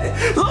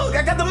ahead. Look,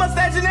 I got the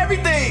mustache and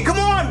everything. Come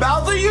on,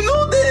 Bowser, you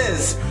know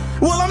this.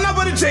 Well, I'm not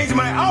gonna change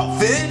my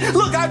outfit.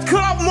 Look, I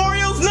cut off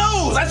Mario's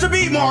nose. I should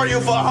be Mario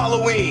for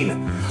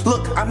Halloween.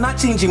 Look, I'm not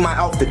changing my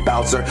outfit,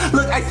 Bowser.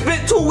 Look, I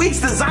spent 2 weeks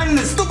designing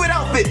this stupid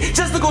outfit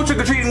just to go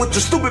trick-or-treating with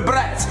your stupid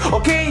brats,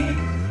 okay?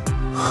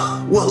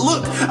 Well,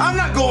 look, I'm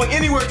not going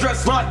anywhere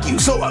dressed like you,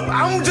 so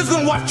I'm just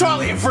gonna watch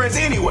Charlie and Friends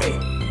anyway.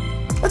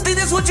 I think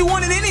that's what you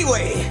wanted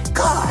anyway.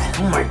 God,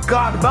 oh my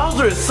God,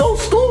 Bowser is so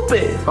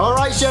stupid. All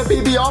right, Chef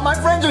Pee-Pee, all my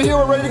friends are here.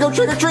 We're ready to go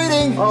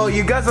trick-or-treating. Oh,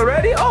 you guys are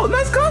ready? Oh,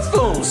 nice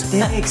costumes.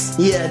 Thanks.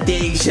 Yeah,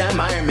 thanks. I'm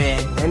Iron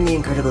Man. I'm the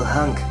Incredible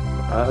Hunk.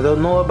 I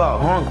don't know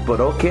about Hunk, but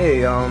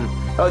okay.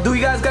 Do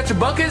you guys got your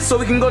buckets so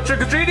we can go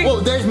trick-or-treating?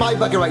 Well, there's my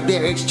bucket right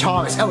there. It's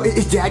Charles. Oh,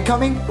 is Dad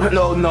coming?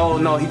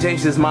 No. He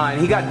changed his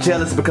mind. He got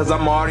jealous because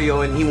I'm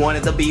Mario and he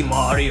wanted to be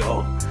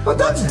Mario. Well,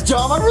 that's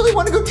dumb. I really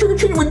want to go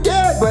trick-or-treating with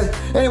Dad. But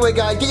anyway,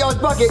 guys, get y'all's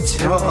buckets.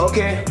 Oh,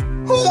 okay.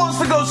 Who wants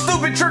to go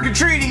stupid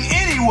trick-or-treating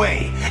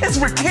anyway? It's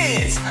for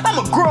kids. I'm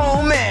a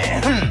grown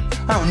man.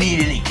 I don't need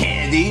any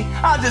candy.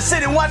 I'll just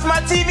sit and watch my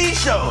TV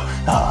show.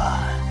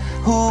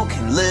 Who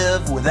can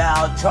live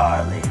without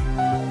Charlie?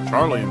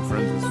 Charlie and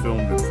Friends was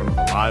filmed in front of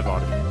a live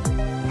audience.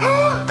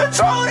 The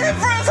Charlie and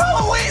Friends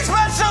Halloween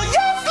special!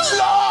 Yes,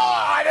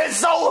 Lord! It's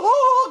so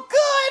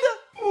good!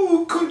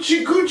 Ooh,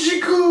 coochie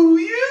coochie coo,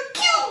 you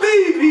cute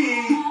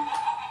baby!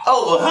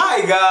 Oh,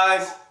 hi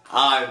guys!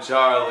 I'm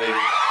Charlie.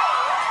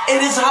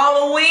 It is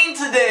Halloween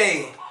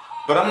today!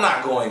 But I'm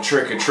not going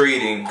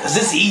trick-or-treating, because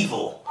it's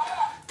evil.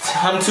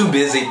 I'm too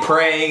busy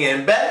praying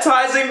and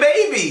baptizing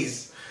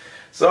babies.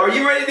 So are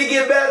you ready to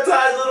get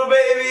baptized, little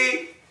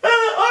baby? Are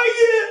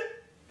you?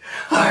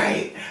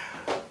 Alright.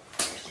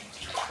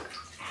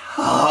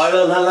 Oh,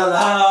 la la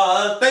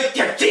la. Thank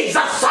you, Jesus.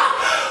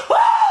 Woo!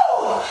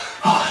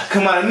 Oh,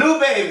 come on, new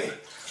baby.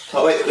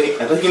 Oh, wait.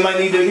 I think you might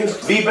need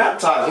to be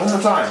baptized one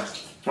more time.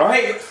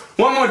 Alright?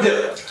 One more dip.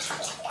 Oh,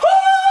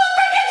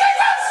 thank you,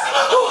 Jesus.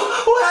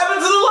 Oh, what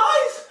happened to the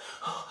lights?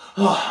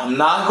 Oh, I'm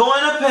not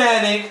going to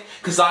panic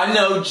because I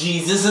know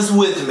Jesus is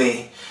with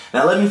me.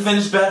 Now let me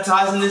finish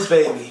baptizing this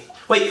baby.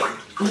 Wait, where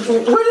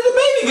did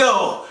the baby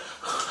go?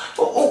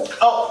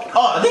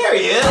 Oh, there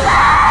he is. What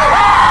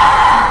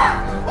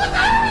the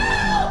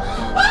hell?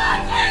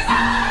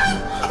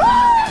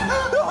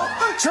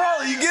 Oh, Jesus!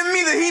 Charlie, you giving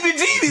me the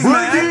heebie-jeebies,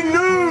 man. Breaking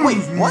news!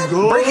 Wait, what?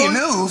 Breaking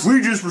news?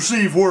 We just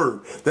received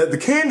word that the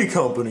candy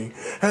company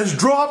has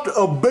dropped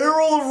a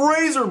barrel of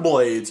razor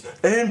blades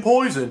and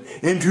poison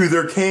into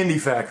their candy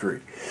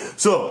factory.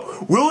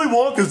 So, Willy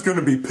Wonka's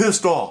gonna be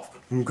pissed off,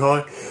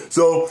 okay?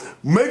 So,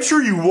 make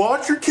sure you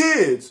watch your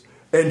kids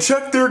and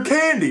check their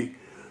candy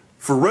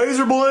for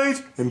razor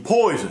blades and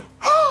poison.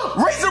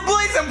 Razor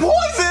blades and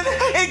poison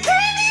and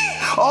candy?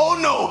 Oh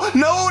no,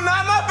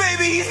 not my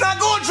baby. He's not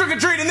going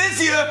trick-or-treating this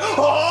year.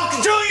 Oh,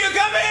 Junior,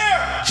 come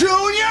here.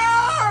 Junior!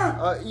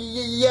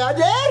 Yeah,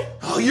 Dad?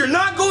 Oh, you're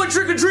not going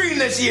trick-or-treating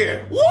this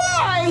year.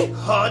 Why?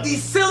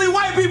 These silly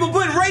white people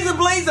putting razor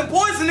blades and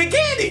poison in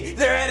candy.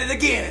 They're at it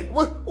again.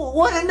 What?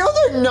 No,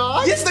 they're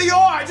not. Yes, they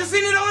are. I just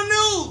seen it on the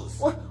news.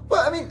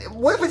 Well, I mean,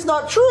 what if it's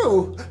not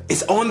true?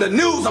 It's on the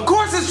news. Of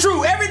course it's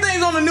true.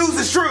 Everything's on the news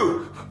is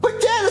true. But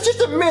Dad, it's just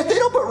a myth. They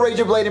don't put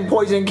razor blade and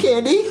poison in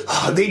candy.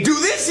 They do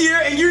this year,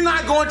 and you're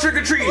not going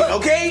trick-or-treating,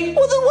 okay?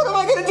 Well, then what am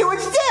I going to do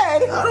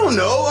instead? I don't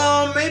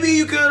know. Maybe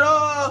you could,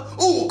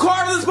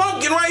 carve this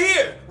pumpkin right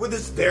here with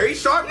this very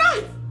sharp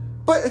knife.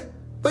 But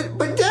Dad,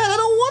 I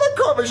don't want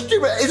to carve a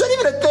stupid. Is that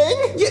even a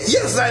thing?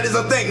 Yes, that is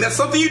a thing. That's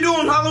something you do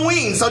on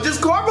Halloween. So just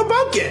carve a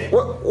pumpkin.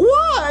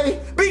 Why?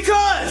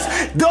 Because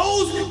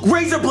those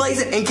razor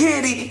blades and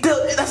candy,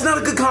 that's not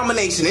a good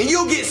combination, and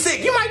you'll get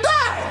sick. You might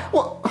die.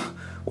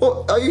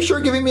 Well, are you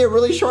sure giving me a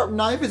really sharp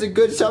knife is a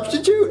good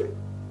substitute?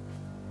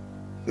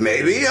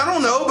 Maybe. I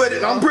don't know, but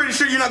I'm pretty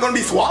sure you're not going to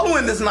be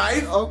swallowing this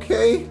knife.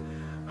 Okay.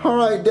 All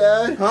right,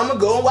 Dad. I'm going to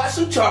go and watch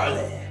some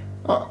Charlie.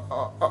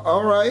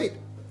 All right.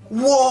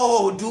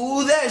 Whoa,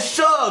 dude, that's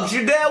shucks.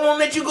 Your dad won't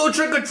let you go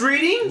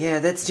trick-or-treating? Yeah,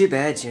 that's too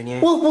bad,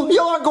 Junior. Well,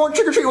 y'all aren't going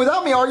trick-or-treating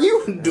without me, are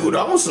you? Dude,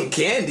 I want some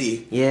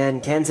candy. Yeah,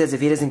 and Ken says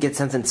if he doesn't get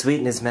something sweet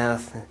in his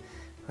mouth,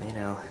 well, you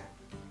know.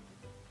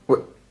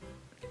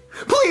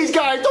 Please,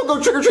 guys, don't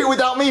go trick-or-treating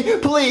without me.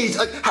 Please.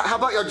 How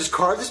about y'all just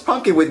carve this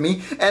pumpkin with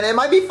me, and it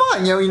might be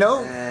fun, you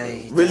know?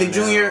 Really,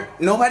 Junior?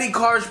 Nobody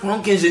carves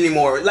pumpkins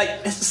anymore.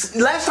 Like,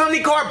 last time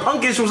they carved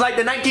pumpkins was like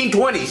the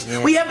 1920s.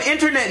 Yeah. We have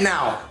internet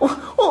now.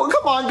 Oh,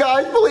 come on,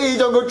 guys. Please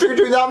don't go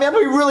trick-or-treating without me. I'm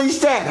going to be really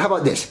sad. How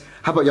about this?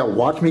 How about y'all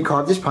watch me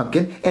carve this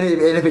pumpkin, and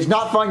if it's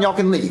not fun, y'all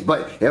can leave.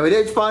 But if it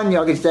is fun,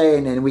 y'all can stay,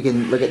 and then we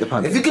can look at the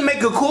pumpkin. If you can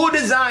make a cool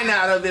design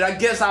out of it, I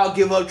guess I'll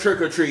give up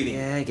trick-or-treating.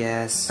 Yeah, I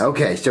guess.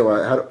 Okay, so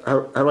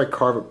how do I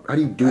carve it? How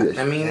do you do this?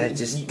 I mean,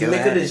 just you can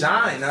make a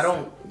design. I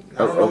don't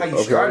know how you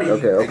start it.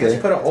 Okay.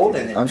 Just put a hole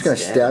in it. I'm just going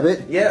to stab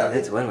it. Yeah.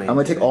 That's one way. I'm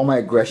going to take all my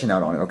aggression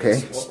out on it, okay?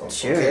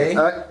 Sure. Okay.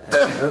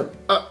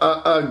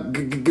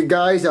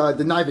 Guys,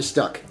 the knife is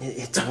stuck.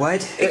 It's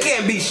what? It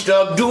can't be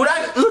stuck, dude.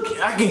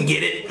 I can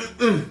get it.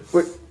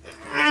 Wait.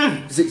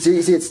 See,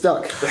 it's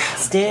stuck.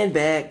 Stand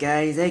back,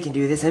 guys. I can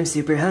do this. I'm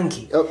super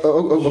hunky.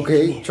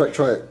 Okay.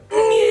 Try it.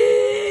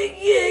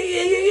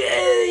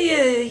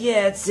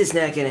 Yeah, it's just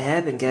not gonna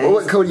happen, guys. Well,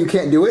 what, Cody, you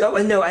can't do it? Oh,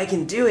 no, I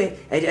can do it.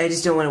 I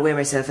just don't want to wear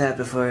myself out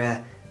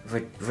before,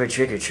 for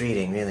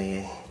trick-or-treating,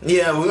 really.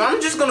 Yeah, well, I'm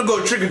just gonna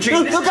go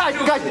trick-or-treating. No, guys,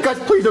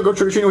 please don't go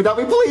trick-or-treating without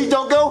me. Please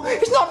don't go.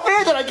 It's not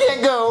fair that I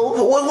can't go.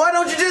 Well, why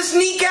don't you just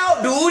sneak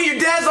out, dude? Your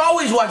dad's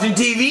always watching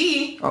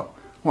TV. Oh,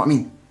 well, I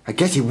mean, I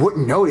guess he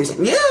wouldn't notice.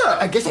 Yeah.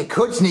 I guess I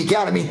could sneak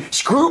out. I mean,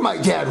 screw my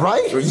dad,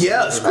 right?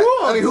 Yeah, screw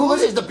him. I mean, who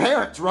listens to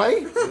parents,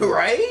 right?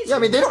 Right? Yeah, I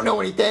mean, they don't know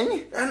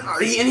anything.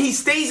 And he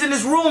stays in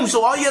his room,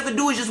 so all you have to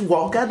do is just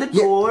walk out the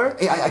door.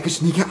 Hey, I could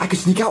sneak out. I could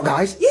sneak out,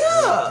 guys. Yeah.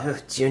 Oh,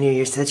 Junior,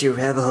 you're such a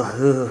rebel.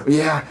 Ooh.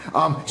 Yeah.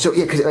 So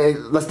yeah, because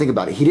let's think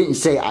about it. He didn't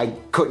say I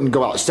couldn't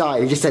go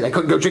outside. He just said I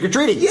couldn't go trick or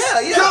treating. Yeah.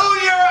 Junior,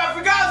 I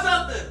forgot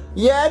something.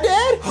 Yeah,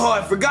 Dad? Oh,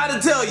 I forgot to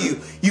tell you.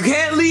 You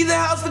can't leave the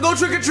house to go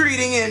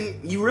trick-or-treating,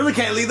 and you really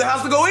can't leave the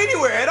house to go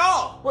anywhere at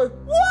all.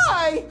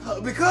 Why?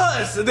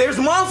 Because there's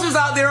monsters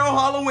out there on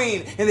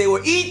Halloween, and they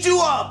will eat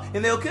you up,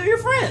 and they'll kill your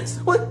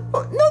friends. What?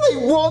 No, they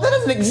won't. That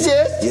doesn't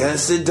exist.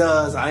 Yes, it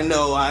does. I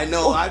know.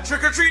 I've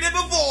trick-or-treated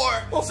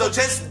before. So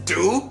just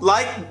do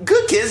like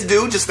good kids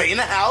do. Just stay in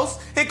the house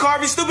and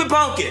carve your stupid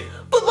pumpkin.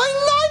 But my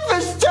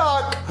knife is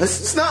stuck.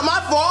 It's not my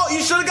fault.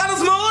 You should have got a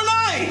smaller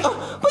knife.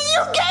 But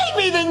you gave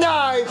me the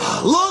knife.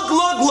 Look.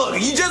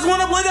 You just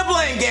want to play the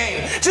blame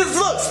game. Just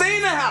look. Stay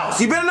in the house.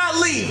 You better not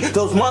leave.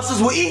 Those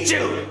monsters will eat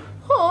you.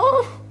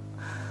 Oh,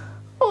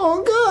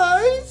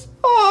 guys.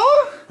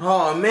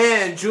 Oh,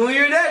 man,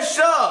 Junior, that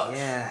sucks.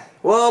 Yeah.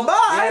 Well, bye.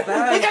 Yeah,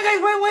 bye. Hey, guys,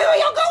 where are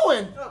y'all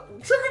going?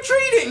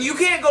 Trick-or-treating. You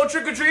can't go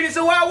trick-or-treating,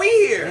 so why are we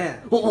here? Yeah.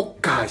 Well,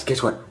 guys,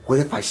 guess what? What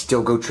if I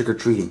still go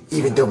trick-or-treating,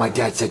 even though my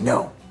dad said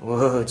no?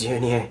 Whoa,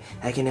 Junior.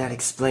 I cannot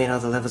explain all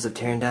the levels of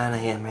turned on I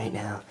am right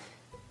now.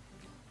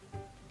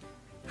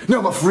 No,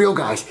 but for real,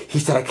 guys, he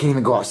said I can't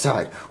even go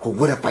outside. Well,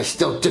 what if I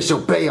still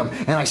disobey him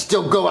and I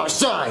still go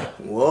outside?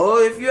 Well,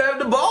 if you have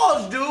the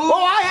balls, dude.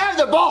 Oh, I have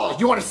the balls.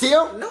 You want to see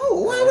them?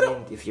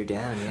 No, If you're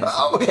down, yes.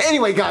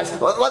 Anyway, guys,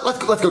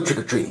 let's go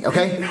trick-or-treating,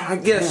 okay? I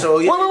guess so,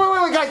 yeah.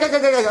 Wait,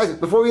 guys,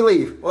 before we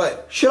leave.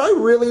 What? Should I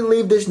really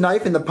leave this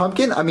knife in the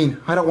pumpkin? I mean,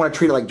 I don't want to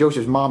treat it like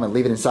Joseph's mom and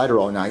leave it inside her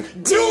all night.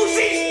 Dude,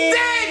 she's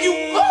dead,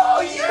 you...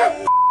 Oh,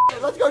 you're...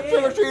 Let's go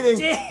trick-or-treating.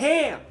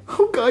 Damn!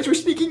 Oh, guys, we're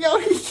sneaking out.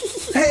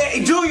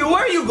 Hey, Junior, where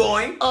are you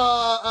going?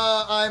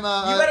 I'm,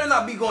 You better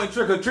not be going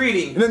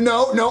trick-or-treating.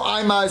 No,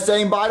 I'm,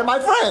 saying bye to my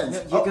friends.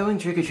 You're going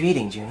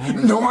trick-or-treating, Junior.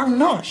 No, I'm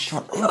not.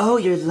 Shut up. Oh,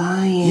 you're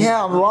lying.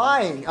 Yeah, I'm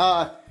lying.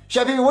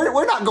 Jeffy,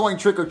 we're not going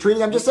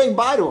trick-or-treating. I'm just saying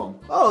bye to him.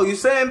 Oh, you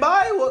saying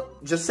bye? Well,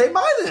 just say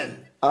bye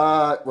then.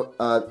 Well,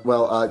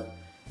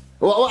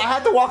 I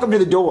have to walk him to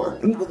the door.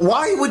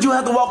 Why would you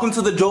have to walk him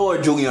to the door,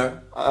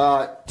 Junior?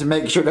 To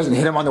make sure it doesn't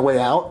hit him on the way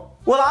out.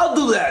 Well, I'll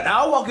do that.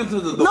 I'll walk him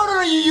to the door.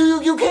 No,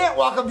 you can't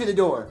walk him to the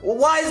door. Well,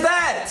 why is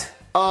that?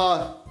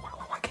 Why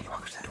can't you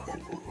walk him to the door?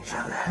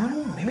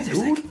 Maybe there's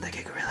like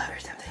a gorilla or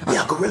something.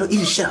 Yeah, gorilla,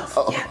 eat a shelf.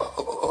 Yeah.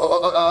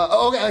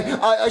 Okay,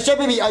 Chef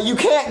Baby, you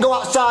can't go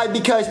outside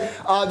because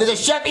there's a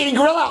chef eating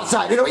gorilla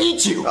outside. It'll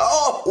eat you.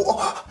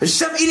 Oh, a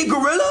chef eating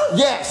gorilla?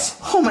 Yes.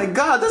 Oh my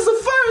God, that's the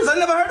first. I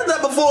never heard of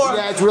that before.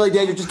 Yeah, it's really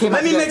dangerous. Just came out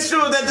Let me today. make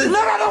sure that the... No,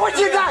 I don't want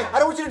you to die. I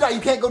don't want you to die.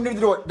 You can't go near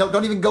the door.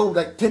 Don't even go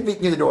like 10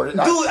 feet near the door. Dude,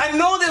 I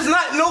know there's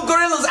no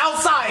gorillas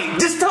outside.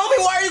 Just tell me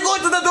why are you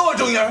going to the door,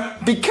 Junior?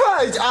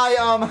 Because I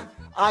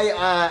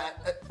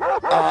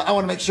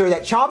want to make sure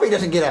that Chompy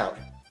doesn't get out.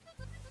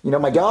 You know,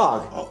 my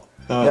dog.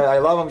 Yeah, I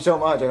love him so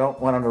much. I don't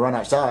want him to run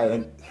outside.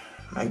 And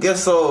I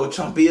guess so.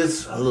 Chompy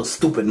is a little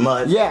stupid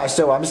mud. yeah,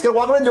 so I'm just gonna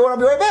walk in the door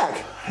and I'll be right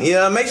back.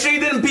 Yeah, make sure you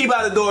didn't peep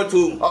out the door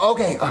too.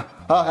 Okay,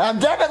 I'm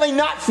definitely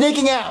not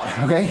sneaking out.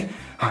 Okay,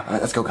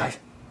 let's go, guys.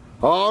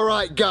 All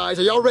right, guys,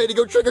 are y'all ready to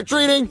go trick or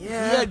treating?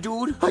 Yeah,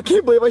 dude. I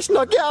can't believe I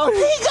snuck out.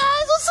 Hey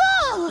guys, what's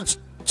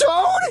up?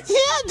 Toad?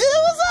 Yeah,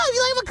 dude, what's up?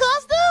 You like my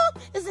costume?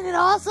 Isn't it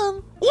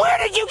awesome? Where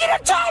did you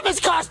get a Thomas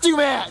costume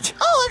at?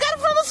 Oh, I got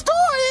it from the store.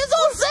 It's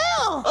on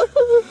sale.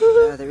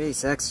 That really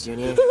sucks,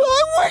 Junior. I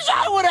wish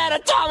I would have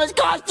had a Thomas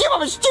costume.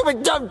 I'm a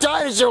stupid, dumb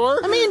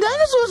dinosaur. I mean,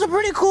 dinosaurs are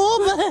pretty cool,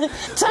 but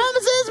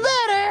Thomas is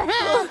better.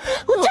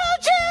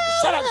 Choo-choo!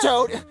 Shut up,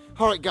 Toad.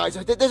 All right, guys,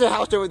 there's a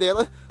house over there.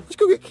 Let's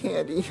go get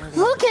candy.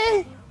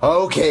 Okay.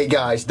 Okay,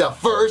 guys, the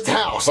first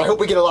house. I hope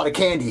we get a lot of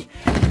candy.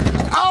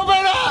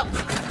 Open up!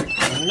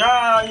 No,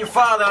 I'm your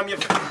father. I'm your...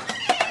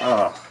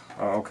 Oh,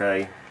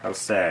 okay. That was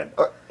sad.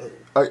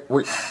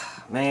 Wait.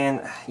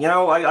 Man, you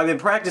know, I've been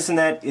practicing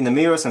that in the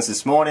mirror since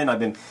this morning. I've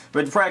been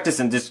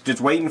practicing, just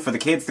waiting for the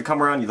kids to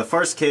come around. You're the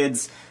first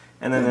kids,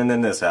 and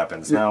then this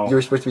happens. Now you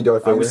were supposed to be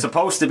Darth Vader. I was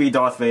supposed to be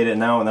Darth Vader, and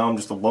now I'm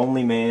just a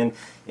lonely man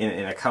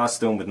in a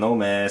costume with no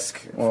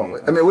mask. Well, I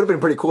mean, it would have been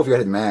pretty cool if you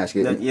had a mask.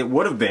 It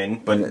would have been,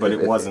 but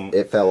it wasn't.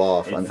 It fell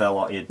off. It fell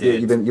off. It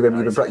did. You've been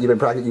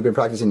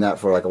practicing that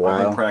for like a while.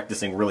 I've been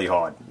practicing really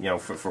hard, you know,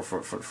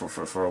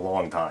 for a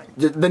long time.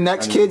 The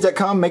next kids that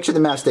come, make sure the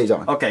mask stays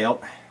on. Okay,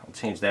 I'll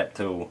change that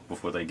too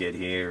before they get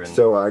here. And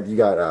so you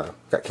got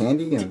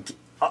candy and.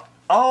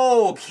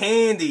 Oh,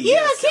 candy! Yeah,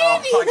 yes.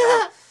 candy.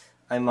 Oh,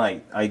 I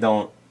might. I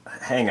don't.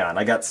 Hang on,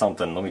 I got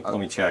something. Let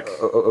me check.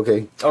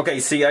 Okay. Okay.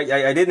 See,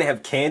 I didn't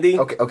have candy.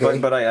 Okay.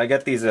 But I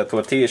got these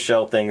tortilla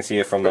shell things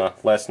here from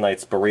last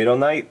night's burrito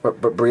night.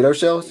 Burrito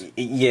shells?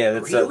 Yeah,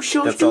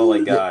 that's all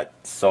I got.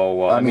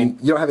 So I mean,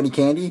 you don't have any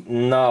candy?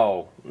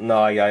 No,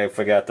 I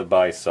forgot to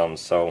buy some.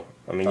 So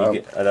I mean, you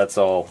get, that's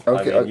all.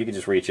 Okay, I mean, you can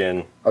just reach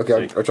in.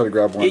 Okay, I'll try to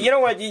grab one. You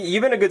know what?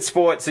 You've been a good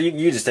sport, so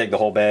you just take the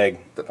whole bag.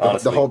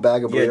 Honestly. The whole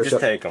bag of burrito shells? Yeah,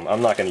 just take them.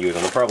 I'm not going to use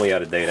them. They're probably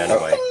out of date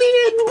anyway. Man,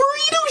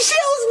 burrito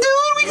shells,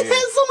 dude! We just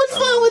had so much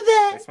fun with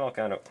that! They smell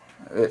kind of...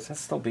 Is that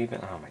still beeping?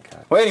 Oh my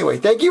god. Well, anyway,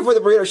 thank you for the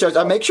burrito shells.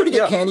 Make sure to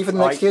get candy for the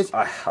next kids.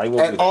 I will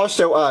and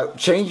also,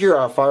 change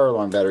your fire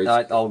alarm batteries.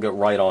 I'll get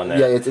right on that.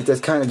 Yeah, it's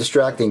kind of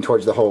distracting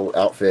towards the whole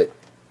outfit.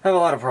 I have a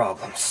lot of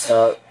problems.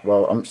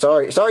 Well, I'm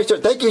sorry. Sorry, sir.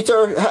 Thank you,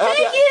 sir.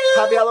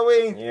 Happy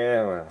Halloween.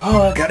 Yeah, well.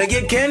 Oh, I gotta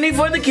get candy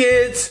for the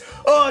kids.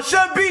 Oh,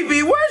 Chef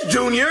BB, where's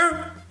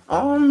Junior?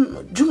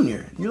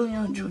 Junior.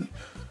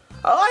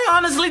 I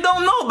honestly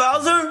don't know,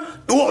 Bowser.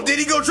 Well, did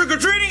he go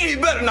trick-or-treating? He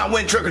better not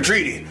win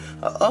trick-or-treating. Did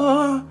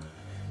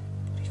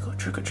he go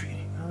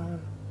trick-or-treating?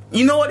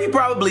 You know what? He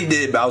probably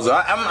did, Bowser.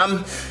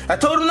 I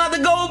told him not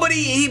to go, but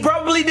he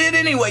probably did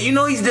anyway. You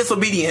know he's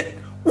disobedient.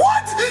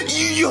 What?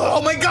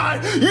 Oh my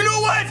god! You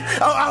know what?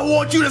 I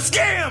want you to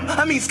scare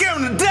him! Scare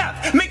him to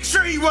death! Make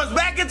sure he runs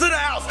back into the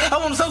house! I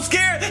want him so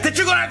scared that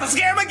you're gonna have to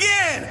scare him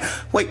again!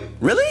 Wait,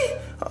 really?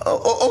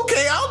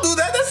 Okay, I'll do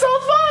that. That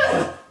sounds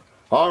fun!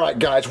 Alright,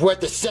 guys, we're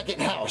at the second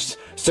house.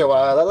 So,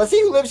 let's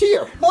see who lives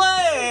here.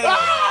 Wait!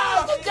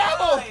 Ah! The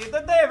devil!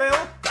 The devil!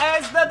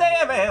 As the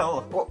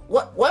devil!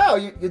 What? Wow,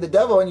 you're the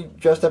devil and you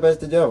dressed up as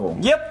the devil.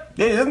 Yep!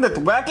 Isn't it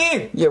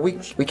wacky? Yeah, we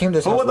came to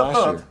this house last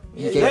year.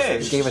 He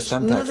gave us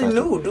thumbtacks last year.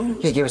 New,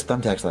 dude. He gave us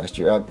thumbtacks last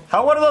year.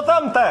 How were the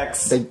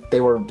thumbtacks?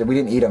 We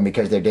didn't eat them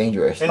because they're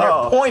dangerous. And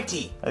they're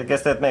pointy. I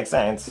guess that makes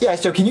sense. Yeah,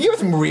 so can you give us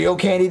some real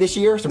candy this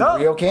year? Some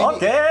real candy?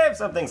 Okay, I have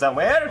something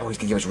somewhere. Oh, he's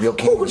gonna give us real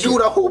candy. Oh,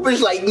 dude, I hope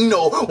it's like,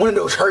 one of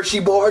those Hershey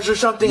bars or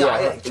something. Yeah.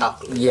 I like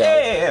chocolate.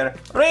 Yeah. Here,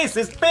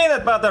 Reese's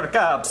peanut butter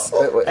cups.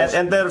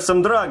 And there's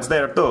some drugs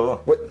there too.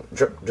 What?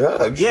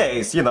 Drugs?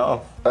 Yes, you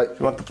know. You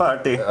want to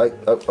party?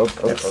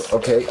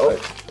 Okay.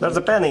 There's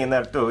a penny in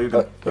there too. You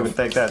can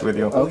take that with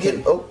you.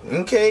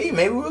 Okay,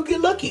 maybe we'll get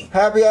lucky.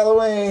 Happy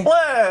Halloween.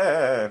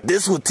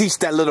 This will teach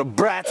that little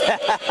brat.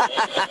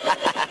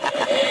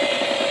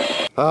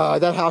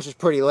 That house is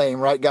pretty lame,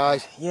 right,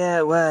 guys? Yeah,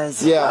 it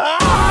was. Yeah.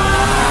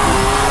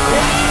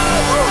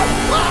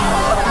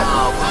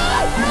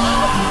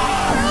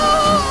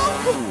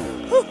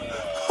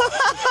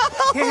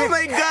 Oh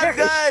my god,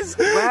 guys!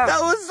 Wow.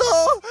 That was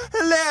so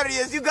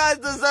hilarious. You guys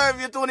deserve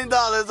your $20.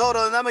 Hold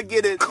on, I'm gonna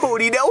get it.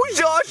 Cody, that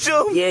was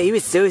awesome. Yeah, he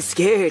was so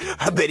scared.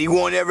 I bet he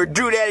won't ever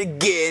do that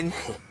again.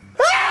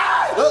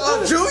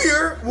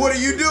 Junior, what are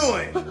you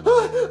doing?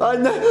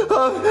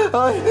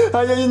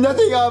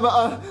 Nothing.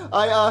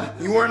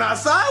 You weren't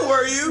outside,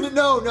 were you?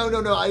 No.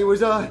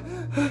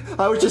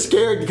 I was just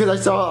scared because I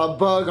saw a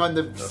bug on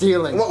the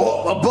ceiling. A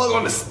bug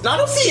on the? I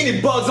don't see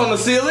any bugs on the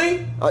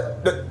ceiling.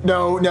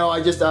 No. It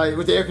was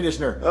the air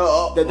conditioner.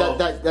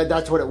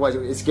 That's what it was.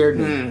 It scared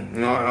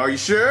me. Are you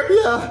sure?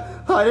 Yeah.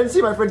 I didn't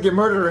see my friend get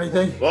murdered or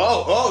anything.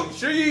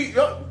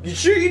 You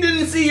sure you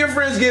didn't see your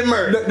friends get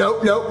murdered? No,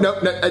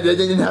 that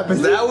didn't happen.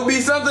 That would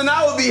be something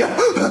I would be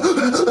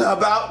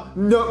about.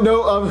 No,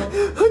 I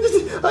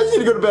just need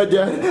to go to bed,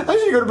 Dad. I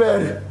need to go to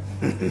bed.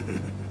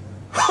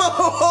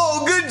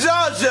 Oh, good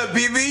job, Chef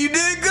BB. You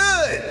did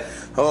good.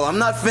 Oh, I'm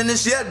not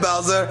finished yet,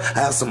 Bowser. I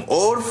have some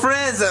old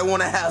friends that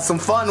want to have some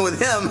fun with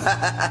him.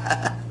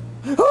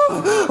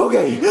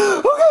 Okay.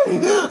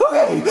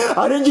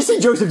 I didn't just see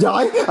Joseph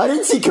die. I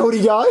didn't see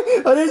Cody die.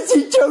 I didn't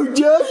see Joe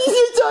die.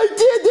 I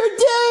did. They're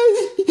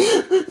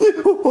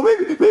dead. Well,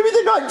 maybe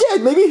they're not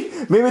dead.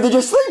 Maybe they're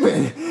just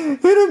sleeping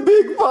in a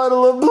big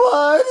puddle of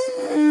blood.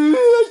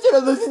 I should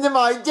have listened to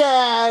my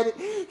dad.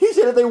 He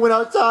said if they went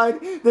outside,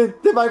 then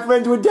my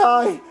friends would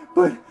die.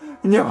 But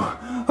no.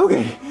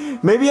 Okay.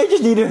 Maybe I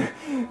just need to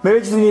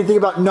think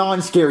about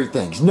non-scary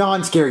things.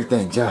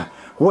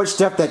 What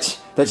stuff that's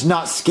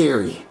not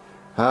scary.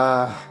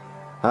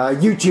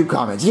 YouTube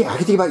comments. Yeah, I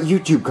can think about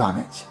YouTube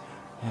comments.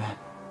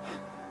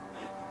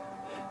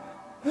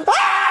 No.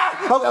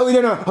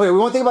 Okay, we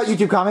won't think about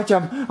YouTube comments.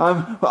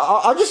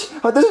 I'll just.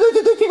 Those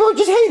people are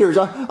just haters.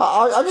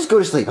 I'll just go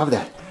to sleep. How about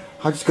that?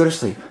 I'll just go to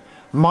sleep.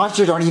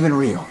 Monsters aren't even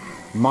real.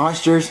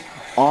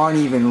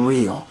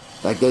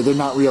 Like they're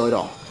not real at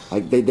all.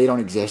 Like they don't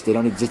exist. They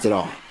don't exist at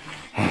all.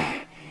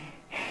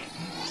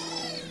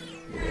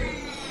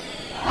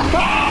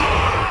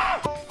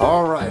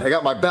 Alright, I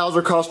got my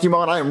Bowser costume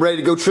on. I am ready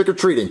to go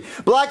trick-or-treating.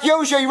 Black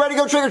Yoshi, are you ready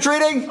to go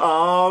trick-or-treating?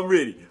 I'm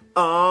ready.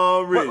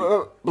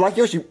 Black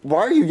Yoshi,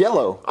 why are you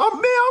yellow? Oh,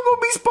 man, I'm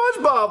gonna be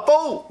SpongeBob,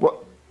 fool.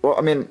 Well,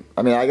 I mean,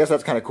 I guess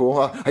that's kind of cool.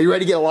 Are you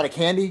ready to get a lot of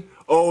candy?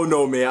 Oh,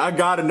 no, man, I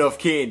got enough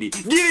candy.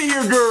 Get in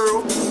here,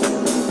 girl.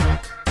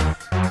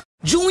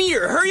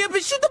 Junior, hurry up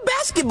and shoot the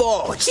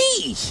basketball.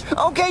 Jeez.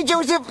 Okay,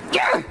 Joseph.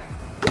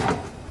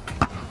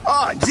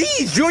 Oh,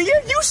 geez,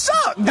 Junior, you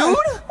suck, dude.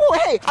 Well,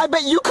 hey, I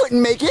bet you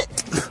couldn't make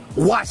it.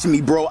 Watch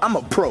me, bro. I'm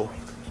a pro.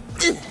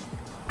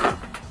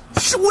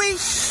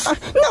 Swish.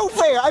 No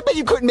fair. I bet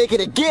you couldn't make it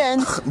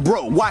again.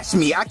 Bro, watch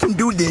me. I can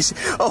do this.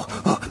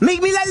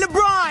 Make me like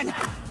LeBron.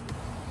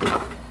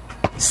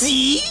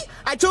 See?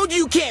 I told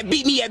you can't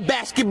beat me at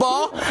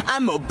basketball.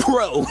 I'm a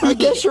pro. I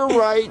guess you're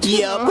right.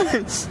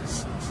 Yep.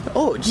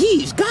 Oh,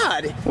 geez,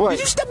 God. What? Did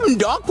you step in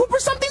dog poop or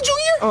something,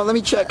 Junior? Oh, let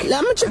me check.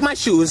 Let me check my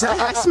shoes.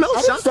 I smell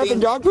I didn't step in something.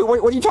 dog poop.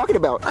 What are you talking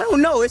about? I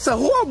don't know. It's a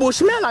horrible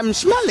smell I'm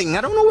smelling.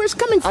 I don't know where it's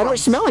coming from. I don't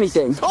smell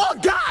anything. Oh,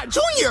 God,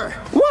 Junior.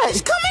 What?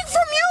 It's coming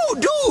from you,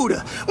 dude.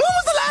 When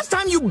was the last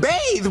time you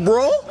bathed,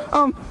 bro?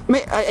 I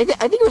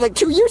think it was like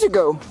 2 years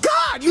ago.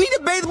 God, you need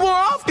to bathe more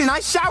often.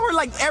 I shower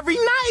like every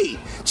night.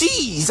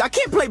 Jeez, I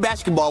can't play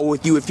basketball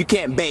with you if you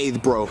can't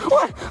bathe, bro.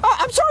 What?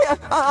 I'm sorry.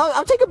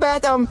 I'll take a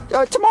bath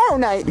tomorrow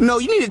night. No,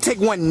 you need to take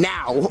one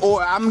now,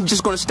 or I'm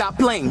just gonna stop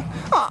playing.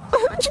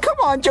 Come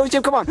on,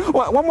 Joseph. Come on.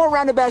 One more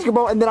round of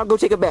basketball, and then I'll go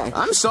take a bath.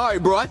 I'm sorry,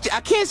 bro. I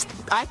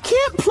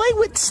can't play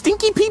with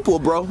stinky people,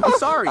 bro. I'm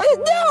sorry.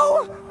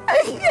 No.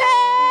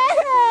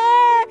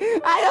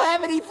 I don't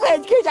have any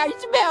friends because I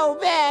smell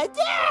bad.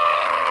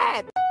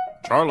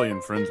 Charlie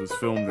and Friends was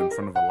filmed in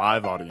front of a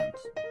live audience.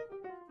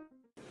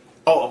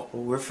 Oh,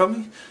 we're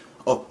filming?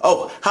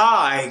 Oh,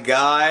 hi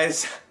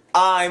guys.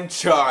 I'm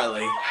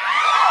Charlie.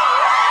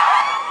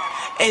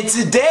 And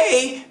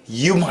today,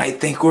 you might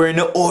think we're in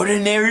an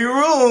ordinary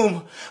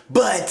room,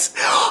 but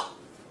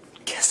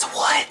guess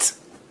what?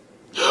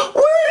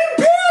 We're in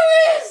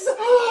Paris!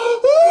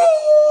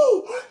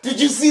 Ooh! Did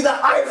you see the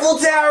Eiffel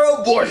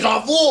Tower?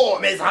 Bonjour,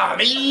 mes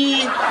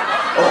amis!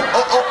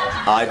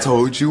 I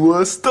told you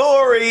a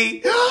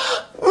story.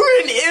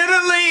 We're in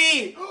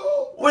Italy!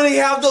 Where they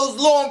have those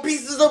long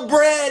pieces of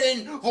bread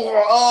and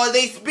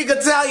they speak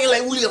Italian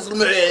like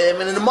William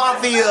and the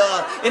mafia,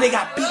 and they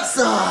got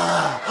pizza.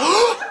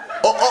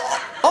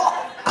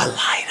 I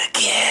lied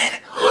again.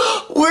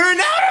 We're in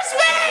outer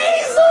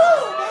space!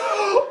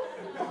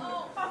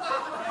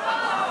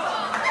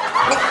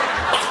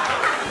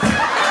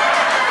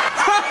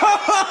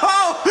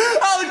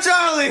 Oh,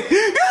 Charlie,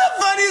 you're the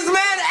funniest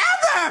man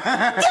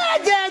ever!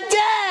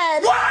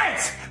 Dad!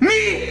 What?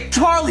 Me?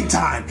 Charlie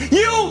time.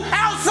 You?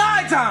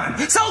 Outside time.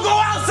 So go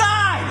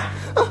outside!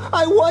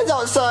 I was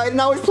outside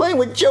and I was playing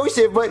with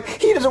Joseph, but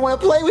he doesn't want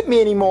to play with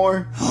me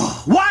anymore.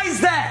 Why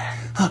is that?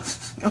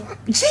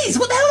 Jeez,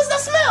 what the hell is that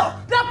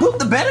smell? Did I poop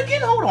the bed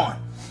again? Hold on.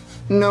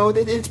 No,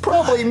 it's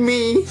probably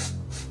me. Ew,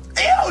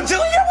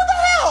 Junior, what the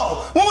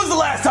hell? When was the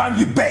last time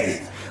you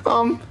bathed?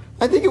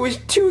 I think it was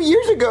 2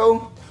 years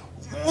ago.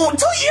 Well,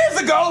 2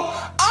 years ago,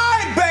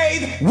 I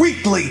bathe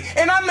weekly,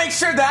 and I make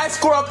sure that I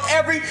scrub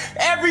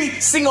every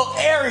single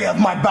area of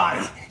my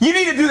body. You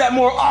need to do that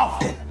more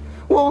often.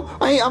 Well,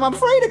 I'm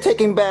afraid of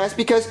taking baths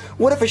because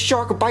what if a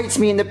shark bites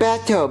me in the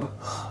bathtub?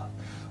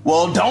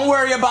 Well, don't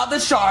worry about the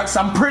sharks.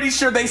 I'm pretty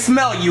sure they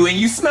smell you, and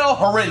you smell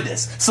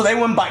horrendous, so they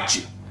wouldn't bite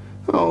you.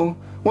 Oh,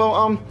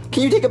 well,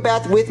 can you take a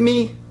bath with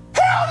me?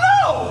 Hell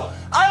no!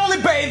 I only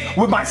bathe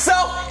with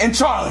myself and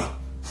Charlie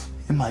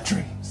in my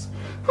dreams.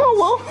 Oh,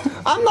 well,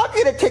 I'm not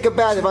going to take a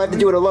bath if I have to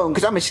do it alone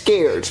because I'm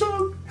scared.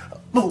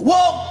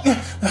 Well,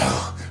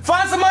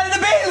 find somebody to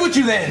bathe with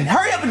you then.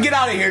 Hurry up and get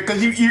out of here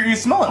because you're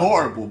smelling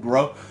horrible,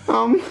 bro.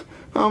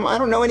 I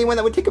don't know anyone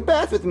that would take a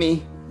bath with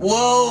me.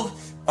 Well,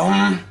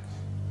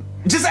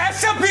 just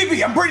ask Chef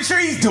Pee-Pee. I'm pretty sure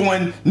he's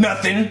doing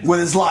nothing with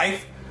his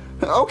life.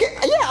 Okay,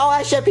 yeah, I'll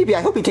ask Chef Pee-Pee.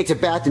 I hope he takes a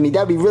bath with me.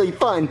 That'd be really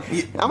fun.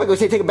 I'm going to go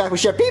take a bath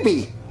with Chef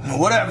Pee-Pee.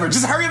 Whatever,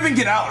 just hurry up and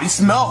get out. You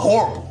smell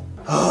horrible.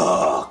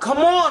 Come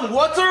on,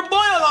 water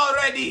boil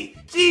already.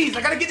 Jeez,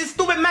 I gotta get this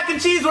stupid mac and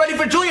cheese ready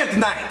for Junior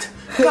tonight.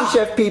 Hey,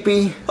 Chef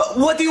Pee-Pee.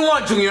 What do you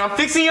want, Junior? I'm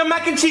fixing your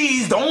mac and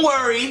cheese. Don't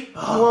worry.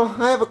 Well,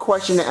 I have a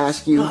question to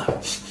ask you.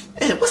 What's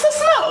that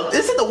smell?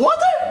 Is it the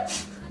water?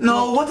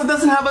 No, water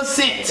doesn't have a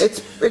scent.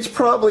 It's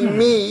probably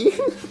me.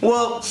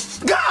 Well,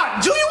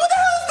 God, Junior, what the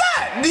hell is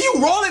that? Do you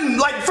roll in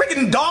like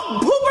freaking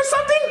dog poop or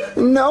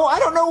something? No, I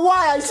don't know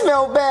why I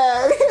smell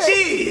bad.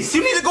 Jeez,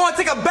 you need to go and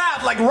take a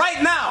bath like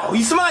right now.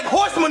 You smell like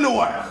horse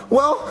manure.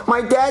 Well,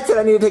 my dad said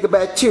I need to take a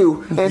bath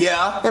too. And,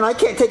 yeah? And I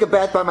can't take a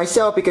bath by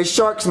myself because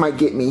sharks might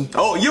get me.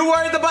 Oh, you're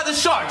worried about the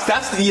sharks.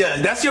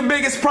 That's your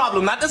biggest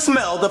problem, not the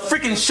smell, the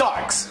freaking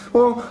sharks.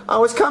 Well, I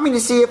was coming to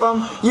see if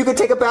you could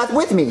take a bath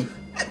with me.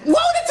 Why would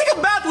I take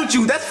a bath with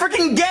you? That's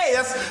freaking gay.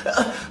 That's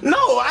no,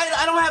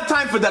 I don't have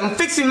time for that. I'm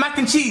fixing mac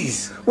and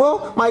cheese.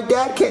 Well, my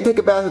dad can't take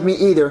a bath with me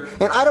either,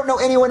 and I don't know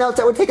anyone else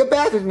that would take a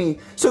bath with me.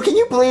 So can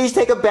you please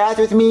take a bath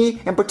with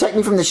me and protect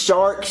me from the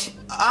sharks?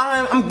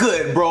 I'm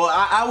good, bro.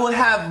 I would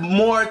have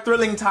more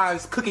thrilling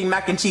times cooking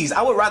mac and cheese.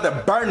 I would rather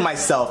burn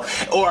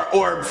myself or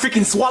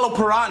freaking swallow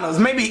piranhas.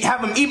 Maybe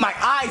have them eat my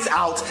eyes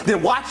out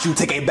than watch you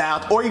take a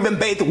bath or even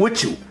bathe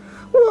with you.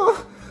 Well,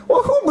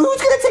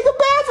 who's gonna take a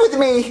bath with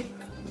me?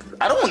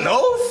 I don't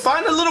know.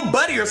 Find a little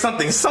buddy or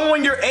something.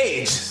 Someone your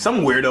age.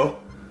 Some weirdo.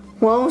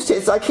 Well,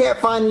 since I can't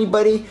find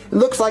anybody, it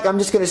looks like I'm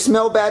just gonna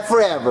smell bad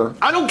forever.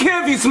 I don't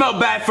care if you smell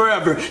bad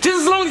forever. Just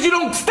as long as you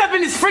don't step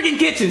in this freaking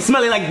kitchen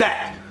smelling like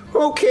that.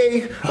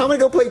 Okay, I'm gonna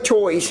go play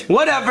toys.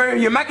 Whatever.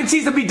 Your mac and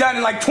cheese will be done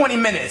in like 20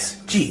 minutes.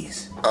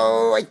 Jeez.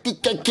 Oh, I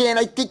think I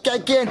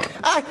can.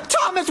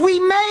 Thomas, we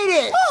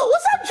made it! Oh,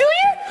 what's up,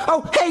 Junior?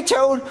 Oh, hey,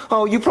 Toad.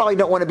 Oh, you probably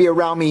don't want to be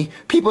around me.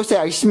 People say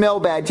I smell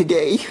bad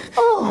today.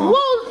 Oh,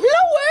 well, no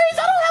worries.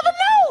 I don't have a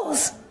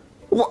nose.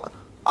 What?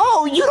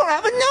 Oh, you don't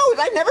have a nose.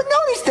 I never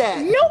noticed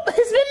that. Nope,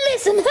 it's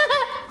been missing.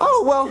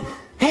 Oh, well,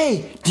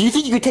 Hey, do you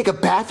think you could take a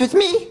bath with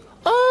me?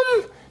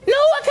 No,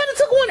 I kind of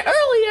took one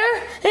earlier,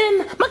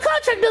 and my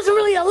contract doesn't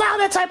really allow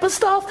that type of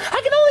stuff.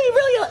 I can only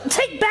really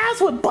take baths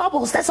with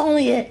bubbles, that's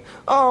only it.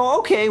 Oh,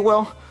 okay,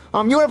 well,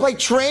 you want to play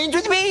trains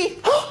with me?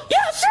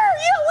 Yeah, sure,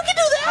 yeah, we can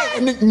do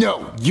that.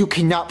 No, you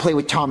cannot play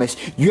with Thomas.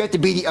 You have to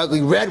be the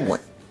ugly red one.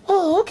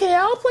 Oh, okay,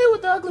 I'll play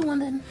with the ugly one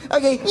then.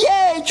 Okay,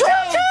 yay,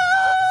 train!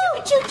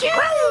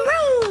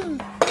 Choo-choo!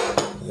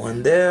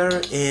 One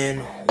there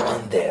and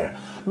one there.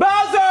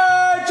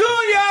 Bowser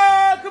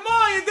Jr., come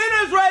on, your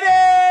dinner's ready.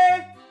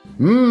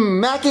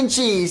 Mac and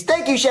cheese.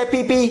 Thank you, Chef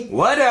Pee-Pee.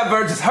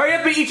 Whatever, just hurry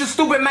up and eat your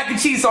stupid mac and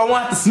cheese so I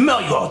won't have to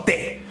smell you all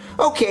day.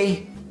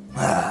 Okay.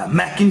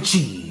 Mac and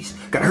cheese.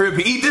 Gotta hurry up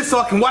and eat this so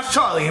I can watch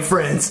Charlie and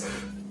Friends.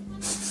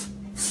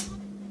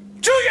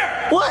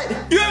 Junior! What?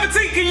 You haven't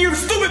taken your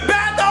stupid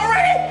bath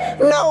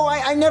already? No,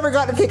 I never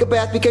got to take a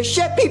bath because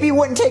Chef Pee-Pee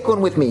wouldn't take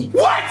one with me.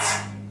 What?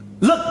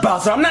 Look,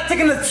 Bowser, I'm not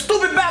taking a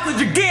stupid bath with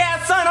your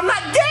gay-ass son. I'm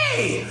not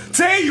gay.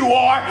 Say you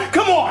are.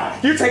 Come on.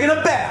 You're taking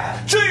a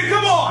bath. Junior,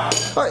 come on.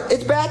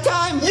 It's bath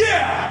time?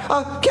 Yeah.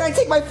 Can I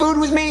take my food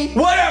with me?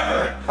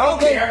 Whatever. I don't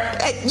care.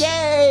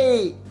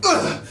 Yay.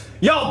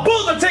 Y'all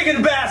both are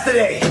taking baths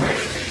today.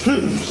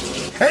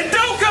 And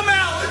don't come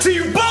out till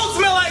you both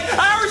smell like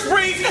Irish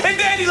Springs and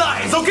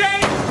dandelions,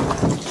 okay?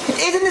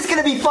 Isn't this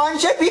gonna be fun,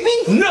 Chef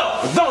Pee-Pee? No,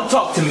 don't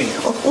talk to me.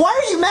 Why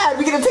are you mad?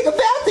 We're gonna take a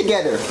bath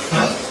together.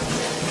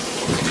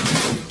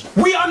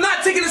 We are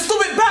not taking a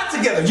stupid bath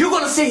together. You're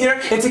gonna sit here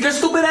and take your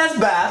stupid ass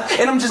bath,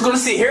 and I'm just gonna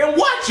sit here and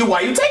watch you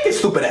while you take your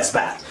stupid ass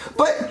bath.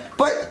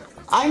 But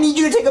I need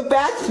you to take a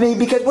bath with me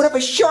because what if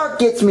a shark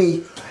gets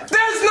me?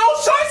 There's no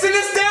sharks in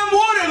this damn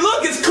water.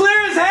 Look, it's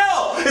clear as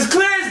hell. It's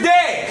clear as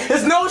day.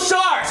 There's no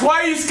sharks.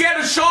 Why are you scared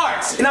of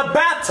sharks in a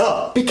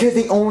bathtub? Because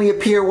they only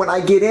appear when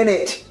I get in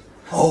it.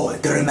 Oh,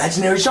 they're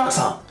imaginary sharks,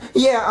 huh?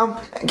 Yeah,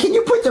 can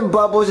you put some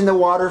bubbles in the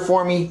water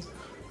for me?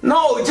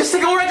 No, just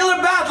take a regular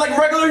bath like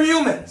regular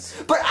humans.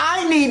 But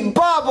I need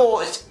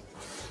bubbles.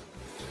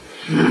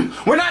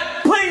 We're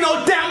not putting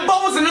no damn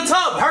bubbles in the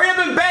tub. Hurry up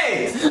and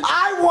bathe.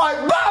 I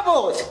want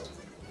bubbles.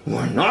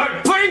 We're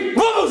not putting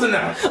bubbles in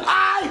there.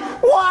 I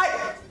want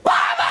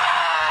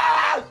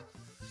bubbles.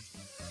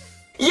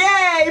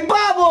 Yay,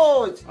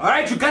 bubbles. All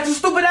right, you got your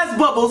stupid ass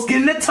bubbles. Get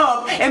in the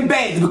tub and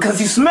bathe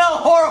because you smell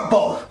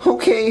horrible.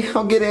 Okay,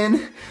 I'll get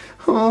in.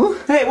 Oh.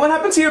 Hey, what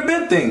happened to your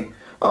bib thing?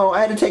 Oh,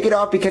 I had to take it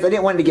off because I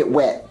didn't want it to get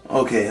wet.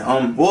 Okay,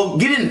 well,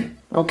 get in.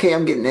 Okay,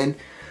 I'm getting in.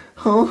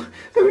 Oh,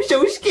 I'm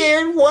so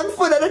scared. 1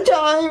 foot at a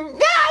time.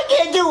 I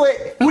can't do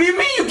it. What do you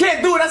mean you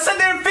can't do it? I sat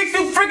there and fixed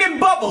you freaking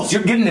bubbles.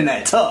 You're getting in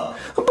that tub.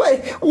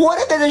 But what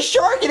if there's a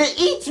shark and it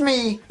eats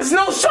me? There's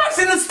no sharks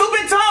in the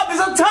stupid tub. It's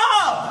a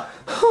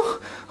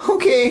tub.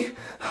 Okay,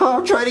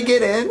 I'll try to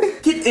get in.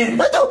 Get in.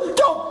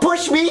 Don't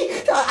push me.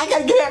 I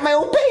gotta get at my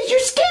own pace. You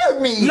scared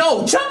me.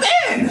 No, jump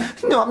in.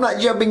 No, I'm not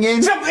jumping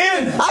in. Jump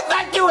in. I'm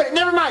not doing it.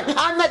 Never mind.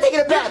 I'm not taking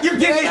a bath. You're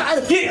getting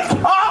in. Get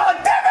in. Oh,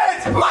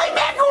 damn it. My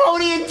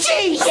macaroni and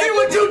cheese. See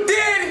what you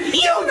did?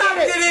 You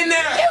knocked it in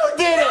there. You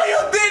did it. No, you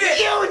did it.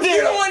 You did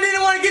it. You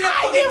didn't want to get in that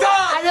fucking tub.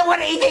 I didn't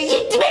want to eat it.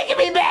 It's making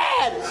me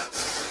mad.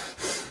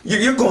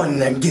 You're going in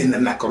there and getting the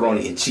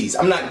macaroni and cheese.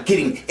 I'm not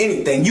getting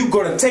anything. You're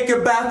going to take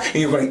your bath and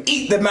you're going to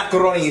eat the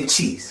macaroni and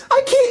cheese.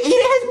 I can't eat it.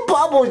 It has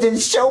bubbles and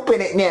soap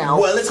in it now.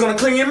 Well, it's going to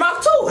clean your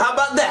mouth too. How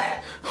about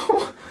that?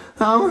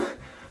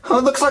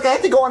 It looks like I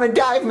have to go on a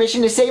dive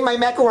mission to save my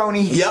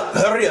macaroni. Yep,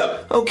 hurry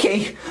up.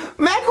 Okay.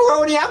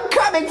 Macaroni, I'm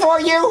coming for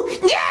you.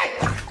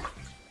 Yeah!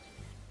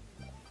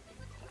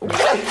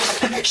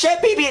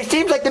 Chef Pee-Pee, it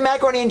seems like the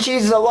macaroni and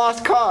cheese is a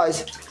lost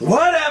cause.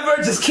 Whatever,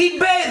 just keep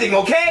bathing,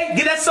 okay?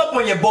 Get that soap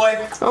on you,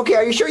 boy. Okay,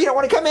 are you sure you don't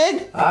want to come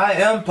in? I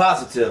am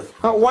positive.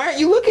 Why aren't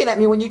you looking at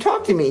me when you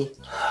talk to me?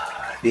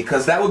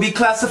 Because that would be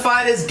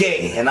classified as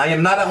gay, and I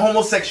am not a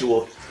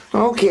homosexual.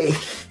 Okay.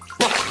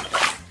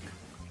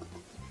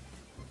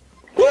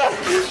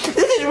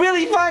 This is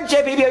really fun,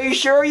 Chef Pee-Pee. Are you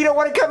sure you don't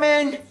want to come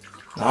in?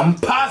 I'm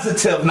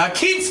positive. Now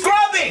keep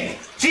scrubbing.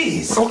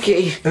 Jeez.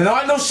 Okay. There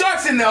aren't no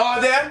sharks in there,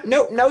 are there?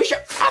 Nope, no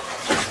sharks.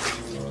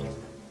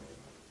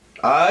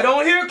 I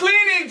don't hear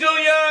cleaning,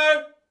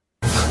 Junior.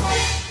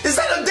 Is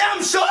that a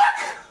damn shark?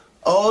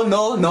 Oh,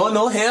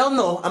 no, hell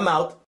no. I'm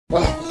out.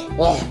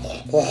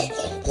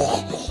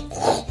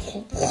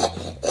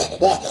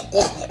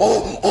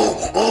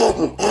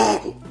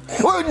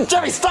 Well,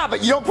 Jeffy, stop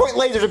it! You don't point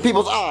lasers at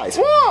people's eyes.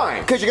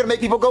 Why? Because you're gonna make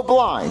people go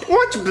blind.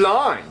 What's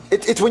blind?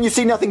 It's when you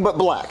see nothing but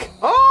black.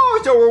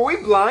 Oh, so were we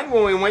blind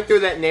when we went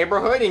through that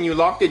neighborhood and you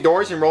locked the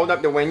doors and rolled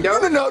up the window?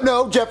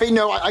 No, Jeffy,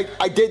 no.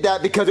 I did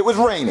that because it was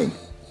raining.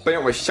 But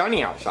it was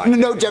sunny outside.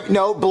 No, Jeffy,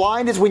 no.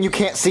 Blind is when you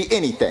can't see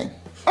anything.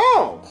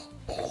 Oh.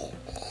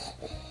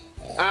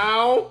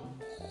 Ow.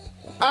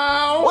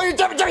 Ow. Wait,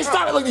 Jeffy,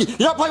 stop it! Look,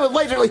 you're not playing with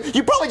lasers.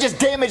 You probably just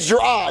damaged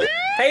your eye.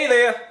 Hey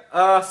there.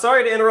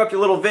 Sorry to interrupt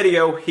your little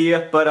video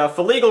here, but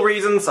for legal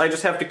reasons, I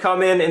just have to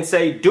come in and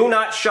say, do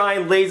not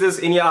shine lasers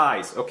in your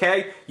eyes,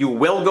 okay? You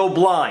will go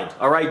blind,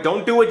 alright?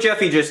 Don't do what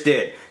Jeffy just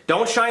did.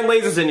 Don't shine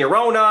lasers in your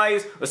own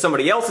eyes, or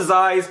somebody else's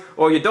eyes,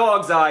 or your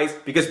dog's eyes,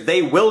 because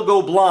they will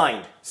go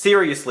blind.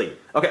 Seriously.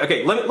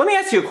 Okay, let me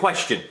ask you a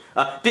question.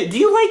 Do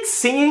you like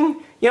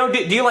singing? You know,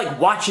 do you like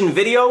watching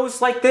videos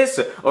like this?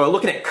 Or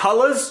looking at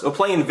colors? Or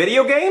playing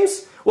video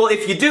games? Well,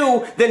 if you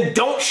do, then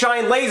don't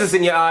shine lasers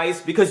in your eyes,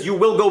 because you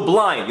will go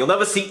blind. You'll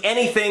never see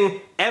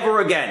anything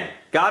ever again.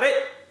 Got it?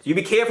 You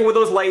be careful with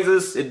those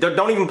lasers.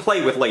 Don't even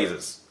play with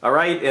lasers.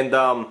 Alright? And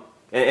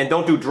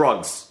don't do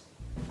drugs.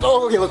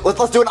 Oh, okay, look,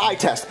 let's do an eye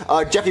test.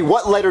 Jeffy,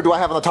 what letter do I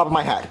have on the top of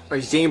my hat? A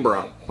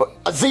zebra.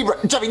 A zebra?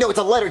 Jeffy, no, it's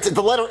a letter. It's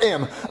the letter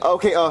M.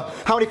 Okay,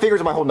 how many fingers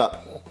am I holding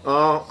up?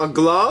 A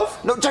glove?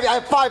 No, Jeffy, I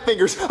have 5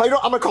 fingers. You know,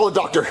 I'm gonna call a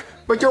doctor.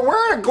 But you're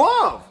wearing a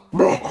glove.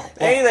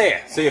 Hey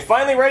there, so you're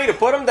finally ready to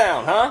put him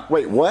down, huh?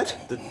 Wait, what?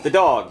 The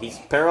dog, he's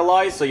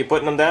paralyzed, so you're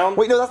putting him down?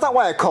 Wait, no, that's not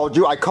why I called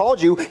you. I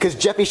called you because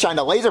Jeffy shined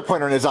a laser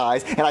pointer in his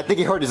eyes, and I think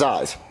he hurt his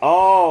eyes.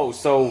 Oh,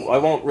 so I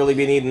won't really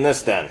be needing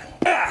this then.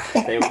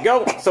 There we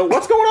go. So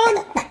what's going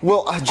on?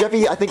 Well,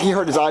 Jeffy, I think he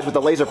hurt his eyes with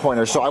the laser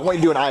pointer, so I want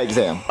you to do an eye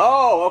exam.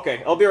 Oh,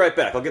 okay. I'll be right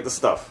back. I'll get the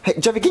stuff. Hey,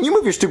 Jeffy, can you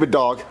move your stupid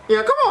dog?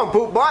 Yeah, come on,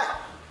 poop butt.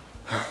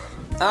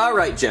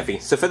 Alright, Jeffy.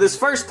 So for this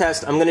first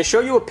test, I'm going to show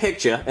you a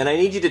picture, and I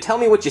need you to tell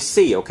me what you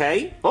see,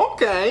 okay?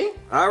 Okay.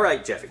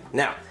 Alright, Jeffy.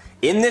 Now,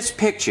 in this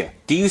picture,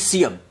 do you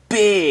see a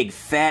big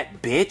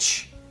fat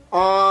bitch?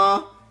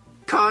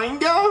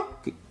 Kinda?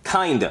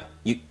 Kinda.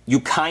 You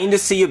kinda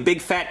see a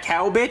big fat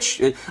cow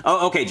bitch?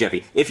 Oh, okay,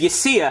 Jeffy. If you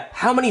see her,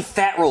 how many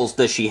fat rolls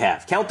does she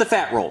have? Count the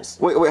fat rolls.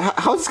 Wait,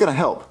 how's this gonna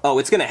help? Oh,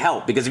 it's gonna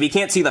help, because if you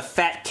can't see the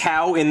fat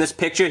cow in this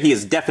picture, he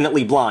is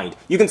definitely blind.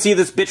 You can see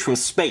this bitch from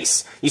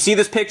space. You see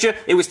this picture?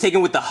 It was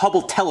taken with the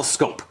Hubble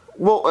telescope.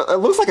 Well, it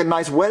looks like a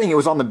nice wedding. It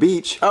was on the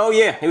beach. Oh,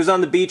 yeah. It was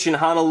on the beach in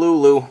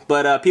Honolulu,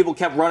 but people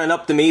kept running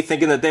up to me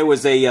thinking that there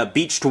was a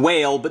beached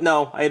whale, but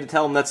no, I had to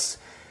tell them that's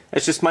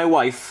just my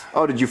wife.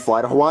 Oh, did you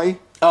fly to Hawaii?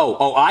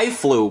 Oh, I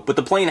flew, but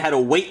the plane had a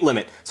weight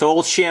limit, so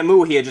old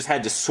Shamu here just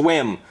had to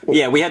swim.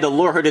 Yeah, we had to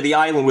lure her to the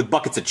island with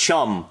buckets of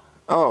chum.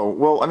 Oh,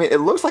 well, I mean,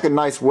 it looks like a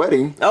nice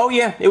wedding. Oh,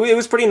 yeah, it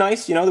was pretty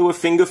nice. You know, there were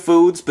finger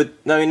foods, but,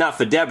 I mean, not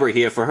for Deborah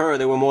here. For her,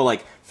 they were more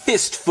like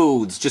fist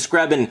foods, just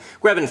grabbing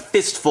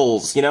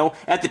fistfuls, you know?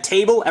 At the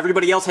table,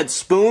 everybody else had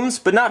spoons,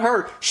 but not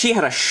her. She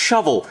had a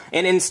shovel,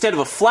 and instead of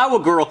a flower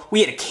girl,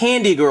 we had a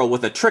candy girl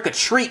with a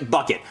trick-or-treat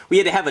bucket. We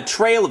had to have a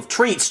trail of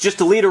treats just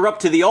to lead her up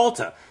to the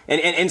altar. And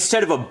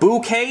instead of a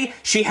bouquet,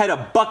 she had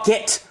a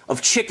bucket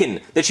of chicken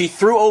that she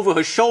threw over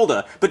her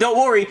shoulder. But don't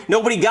worry,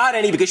 nobody got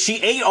any because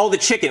she ate all the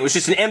chicken. It was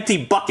just an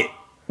empty bucket.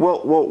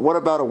 Well, what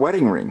about a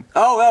wedding ring?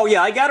 Oh,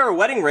 yeah, I got her a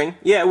wedding ring.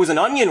 Yeah, it was an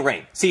onion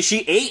ring. See,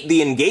 she ate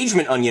the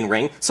engagement onion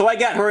ring, so I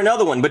got her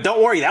another one. But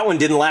don't worry, that one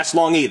didn't last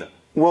long either.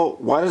 Well,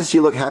 why doesn't she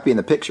look happy in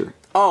the picture?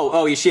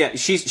 Oh, yeah,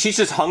 she's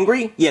just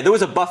hungry. Yeah, there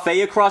was a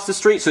buffet across the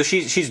street, so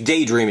she's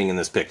daydreaming in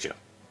this picture.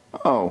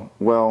 Oh,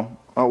 well,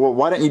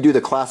 why don't you do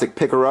the classic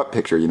pick her up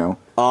picture, you know?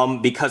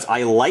 Because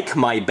I like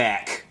my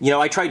back. You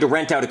know, I tried to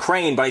rent out a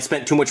crane, but I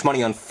spent too much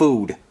money on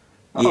food.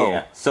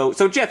 Yeah. So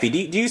Jeffy,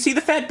 do you see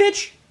the fat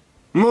bitch?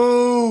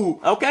 Moo!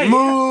 Okay.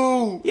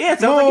 Moo! Yeah, it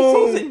sounds like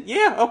he sees it.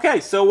 Yeah,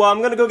 okay, so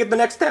I'm gonna go get the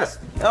next test.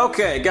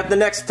 Okay, got the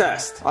next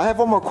test. I have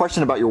one more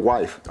question about your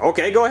wife.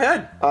 Okay, go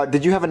ahead.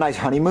 Did you have a nice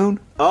honeymoon?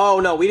 Oh,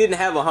 no, we didn't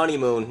have a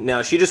honeymoon.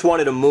 No, she just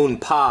wanted a moon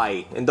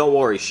pie. And don't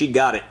worry, she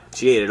got it.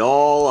 She ate it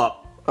all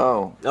up.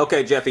 Oh.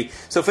 Okay, Jeffy.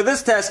 So for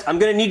this test, I'm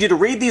gonna need you to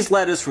read these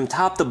letters from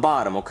top to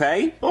bottom,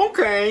 okay?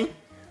 Okay.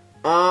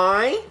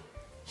 I,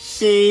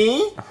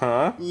 C,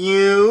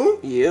 U,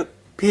 Yep.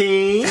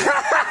 P.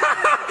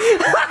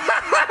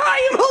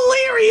 I am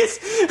hilarious!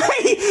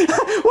 Hey,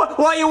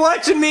 why are you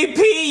watching me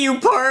pee, you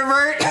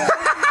pervert?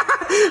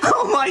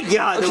 Oh my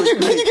god. Can you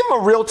give him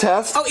a real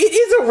test? Oh, it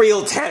is a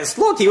real test.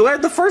 Look, you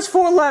read the first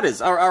 4 letters.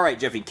 Alright,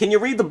 Jeffy, can you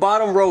read the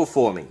bottom row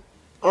for me?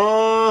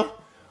 I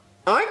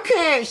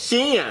can't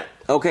see it.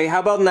 Okay,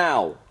 how about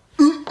now?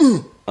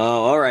 Oh,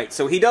 alright,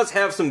 so he does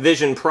have some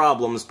vision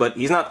problems, but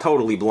he's not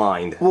totally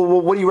blind.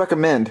 Well, what do you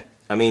recommend?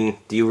 I mean,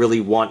 do you really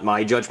want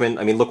my judgment?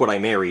 I mean, look what I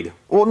married.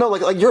 Well, no,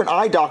 like you're an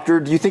eye doctor.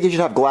 Do you think he should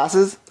have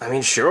glasses? I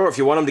mean, sure, if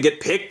you want him to get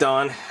picked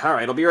on.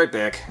 Alright, I'll be right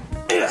back.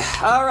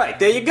 Alright,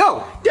 there you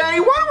go. Daddy,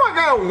 why do I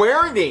gotta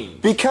wear these?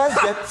 Because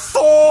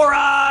 4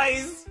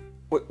 eyes!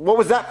 What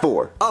was that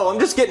for? Oh, I'm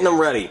just getting them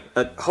ready.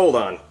 Hold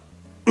on.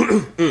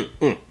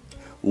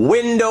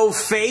 Window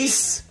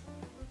face?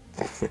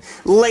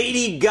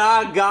 Lady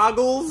Gaga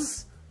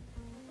goggles?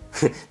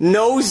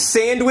 Nose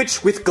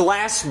sandwich with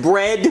glass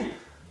bread?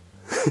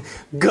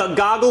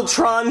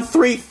 Goggletron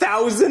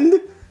 3000?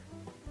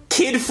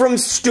 Kid from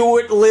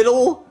Stuart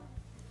Little?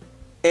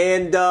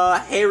 And,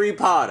 Harry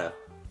Potter.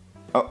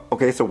 Oh,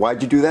 okay, so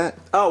why'd you do that?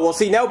 Oh, well,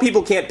 see, now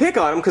people can't pick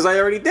on him because I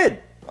already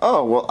did.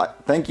 Oh, well,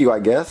 thank you, I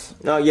guess.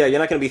 Oh, yeah, you're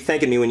not going to be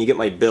thanking me when you get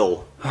my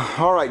bill.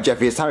 All right,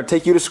 Jeffy, it's time to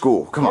take you to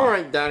school. Come on. All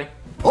right, Daddy.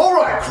 All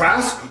right,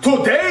 class.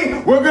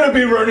 Today, we're going to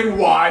be learning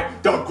why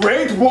the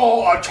Great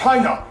Wall of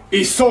China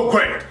is so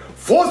great.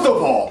 First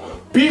of all,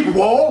 Big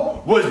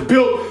Wall was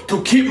built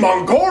to keep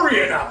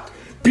Mongolian out.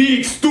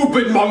 Big,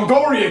 stupid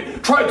Mongolian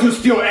tried to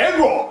steal egg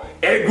roll.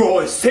 Egg roll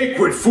is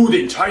sacred food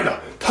in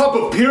China, top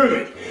of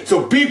pyramid.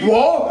 a big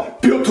wall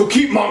built to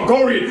keep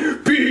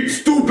Mongolian, big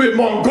stupid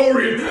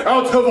Mongolian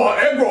out of our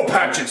egg roll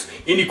patches.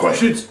 Any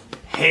questions?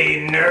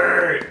 Hey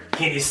nerd,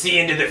 can you see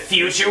into the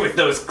future with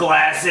those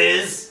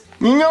glasses?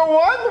 You know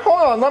what?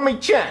 Hold on, let me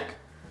check.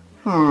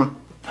 Oh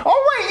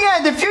wait,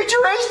 yeah, the future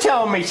is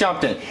telling me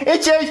something.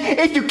 It says,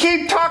 if you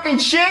keep talking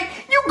shit,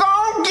 you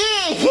gon'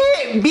 get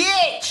hit,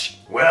 bitch!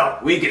 Well,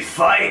 we could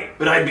fight,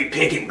 but I'd be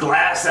picking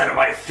glass out of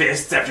my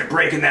fists after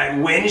breaking that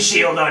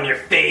windshield on your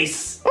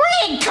face.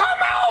 Hey, come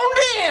on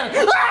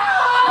in!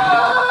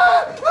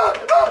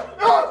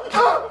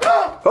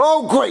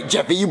 Oh, great,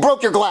 Jeffy, you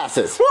broke your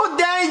glasses. Well,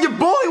 Daddy, the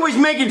bully was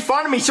making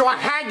fun of me, so I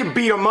had to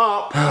beat him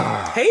up.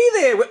 Hey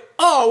there!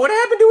 Oh, what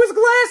happened to his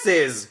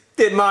glasses?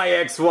 Did my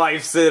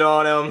ex-wife sit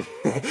on him?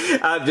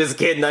 I'm just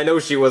kidding, I know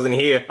she wasn't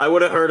here. I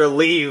would have heard her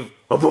leave.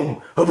 A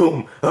boom, a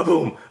boom, a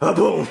boom, a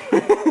boom.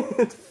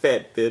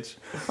 Fat bitch.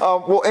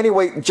 Well,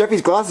 anyway,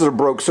 Jeffy's glasses are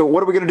broke, so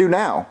what are we gonna do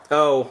now?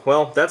 Oh,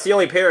 well, that's the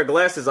only pair of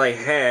glasses I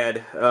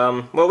had.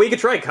 Well, we could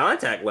try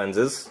contact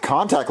lenses.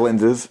 Contact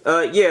lenses?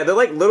 Yeah, they're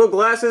like little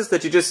glasses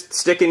that you just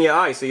stick in your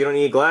eye so you don't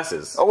need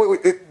glasses. Oh,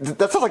 wait,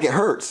 that sounds like it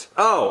hurts.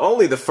 Oh,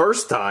 only the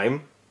first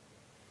time.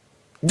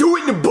 Do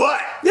it in the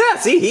butt! Yeah,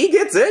 see, he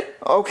gets it.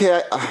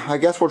 Okay, I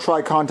guess we'll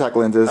try contact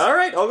lenses.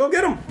 Alright, I'll go get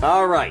them.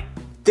 Alright,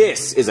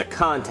 this is a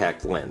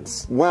contact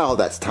lens. Wow,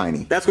 that's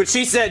tiny. That's what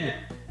she said.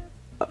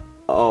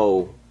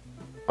 Oh,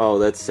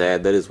 that's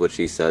sad. That is what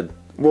she said.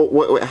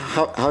 Well,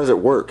 how does it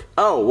work?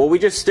 Oh, well, we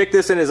just stick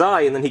this in his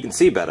eye and then he can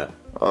see better.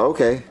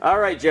 Okay.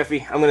 Alright,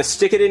 Jeffy, I'm gonna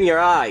stick it in your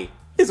eye,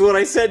 is what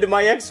I said to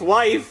my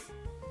ex-wife.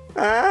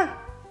 Huh?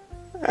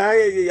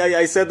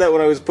 I said that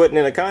when I was putting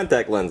in the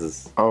contact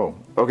lenses. Oh,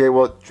 okay,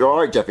 well,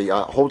 alright, Jeffy,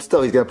 hold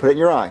still, he's gonna put it in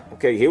your eye.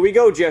 Okay, here we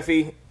go,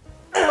 Jeffy.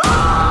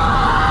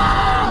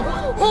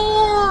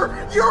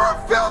 Whore! You're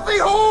a filthy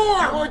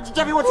whore! Oh,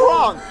 Jeffy, what's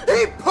wrong?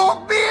 He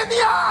poked me in the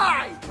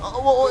eye!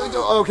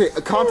 Okay,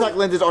 contact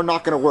lenses are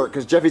not gonna work,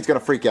 because Jeffy's gonna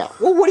freak out.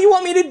 Well, what do you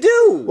want me to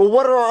do? Well,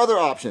 what are our other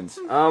options?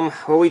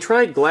 Well, we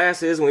tried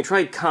glasses and we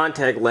tried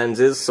contact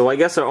lenses, so I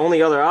guess our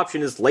only other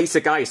option is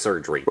LASIK eye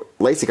surgery.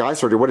 LASIK eye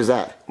surgery, what is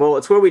that? Well,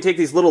 it's where we take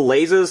these little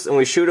lasers and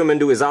we shoot them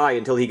into his eye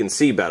until he can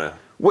see better.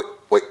 Wait,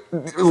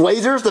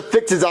 lasers to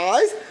fix his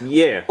eyes?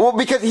 Yeah. Well,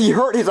 because he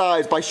hurt his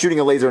eyes by shooting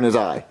a laser in his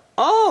eye.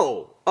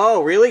 Oh,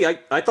 really?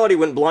 I thought he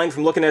went blind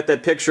from looking at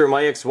that picture of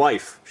my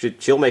ex-wife.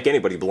 She'll make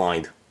anybody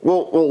blind.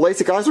 Well,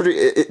 LASIK eye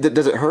surgery,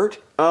 does it hurt?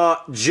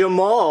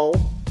 Jamal,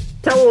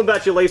 tell him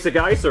about your LASIK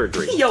eye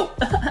surgery. Yo.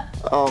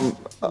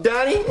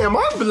 Daddy, am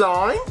I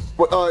blind?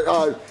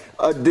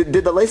 Did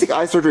the LASIK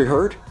eye surgery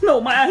hurt? No,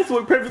 my eyes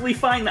were perfectly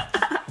fine.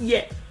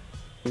 Yeah.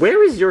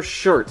 Where is your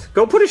shirt?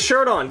 Go put a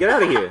shirt on. Get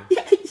out of here.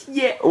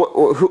 Yeah.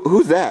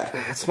 Who's that?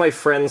 That's my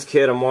friend's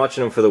kid. I'm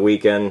watching him for the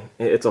weekend.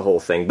 It's a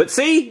whole thing. But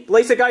see?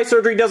 LASIK eye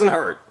surgery doesn't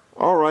hurt.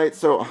 Alright,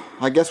 so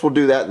I guess we'll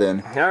do that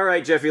then.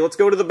 Alright, Jeffy, let's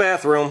go to the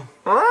bathroom.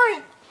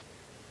 Alright.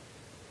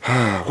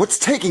 What's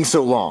taking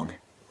so long?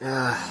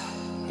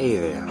 Hey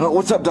there.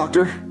 What's up,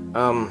 doctor?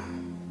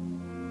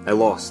 I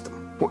lost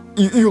him.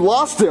 You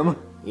lost him?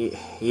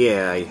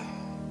 Yeah,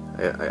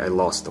 I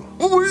lost him.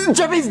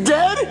 Jeffy's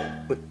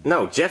dead?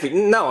 No, Jeffy,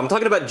 no, I'm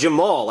talking about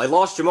Jamal. I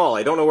lost Jamal.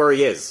 I don't know where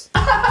he is.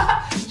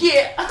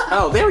 Yeah.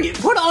 Oh, there he is.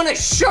 Put on a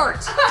shirt.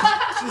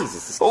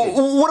 Jesus.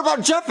 What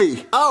about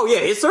Jeffy? Oh, yeah,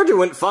 his surgery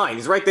went fine.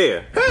 He's right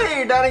there.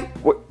 Hey, Daddy.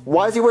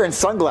 Why is he wearing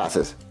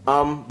sunglasses?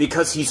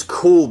 Because he's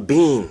cool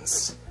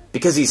beans.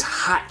 Because he's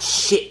hot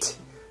shit.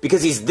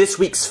 Because he's this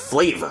week's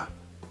flavor.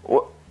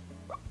 What?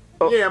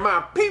 Yeah,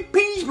 my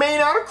pee-pee's made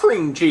out of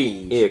cream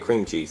cheese. Yeah,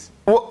 cream cheese.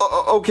 Well,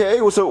 okay,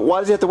 so why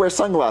does he have to wear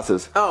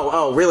sunglasses?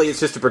 Oh, really? It's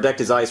just to protect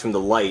his eyes from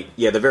the light.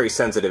 Yeah, they're very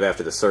sensitive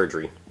after the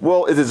surgery.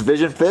 Well, is his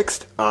vision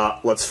fixed?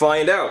 Let's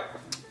find out.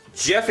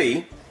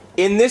 Jeffy,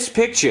 in this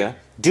picture,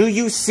 do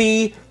you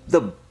see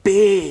the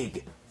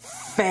big,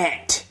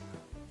 fat,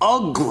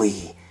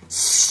 ugly,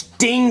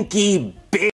 stinky,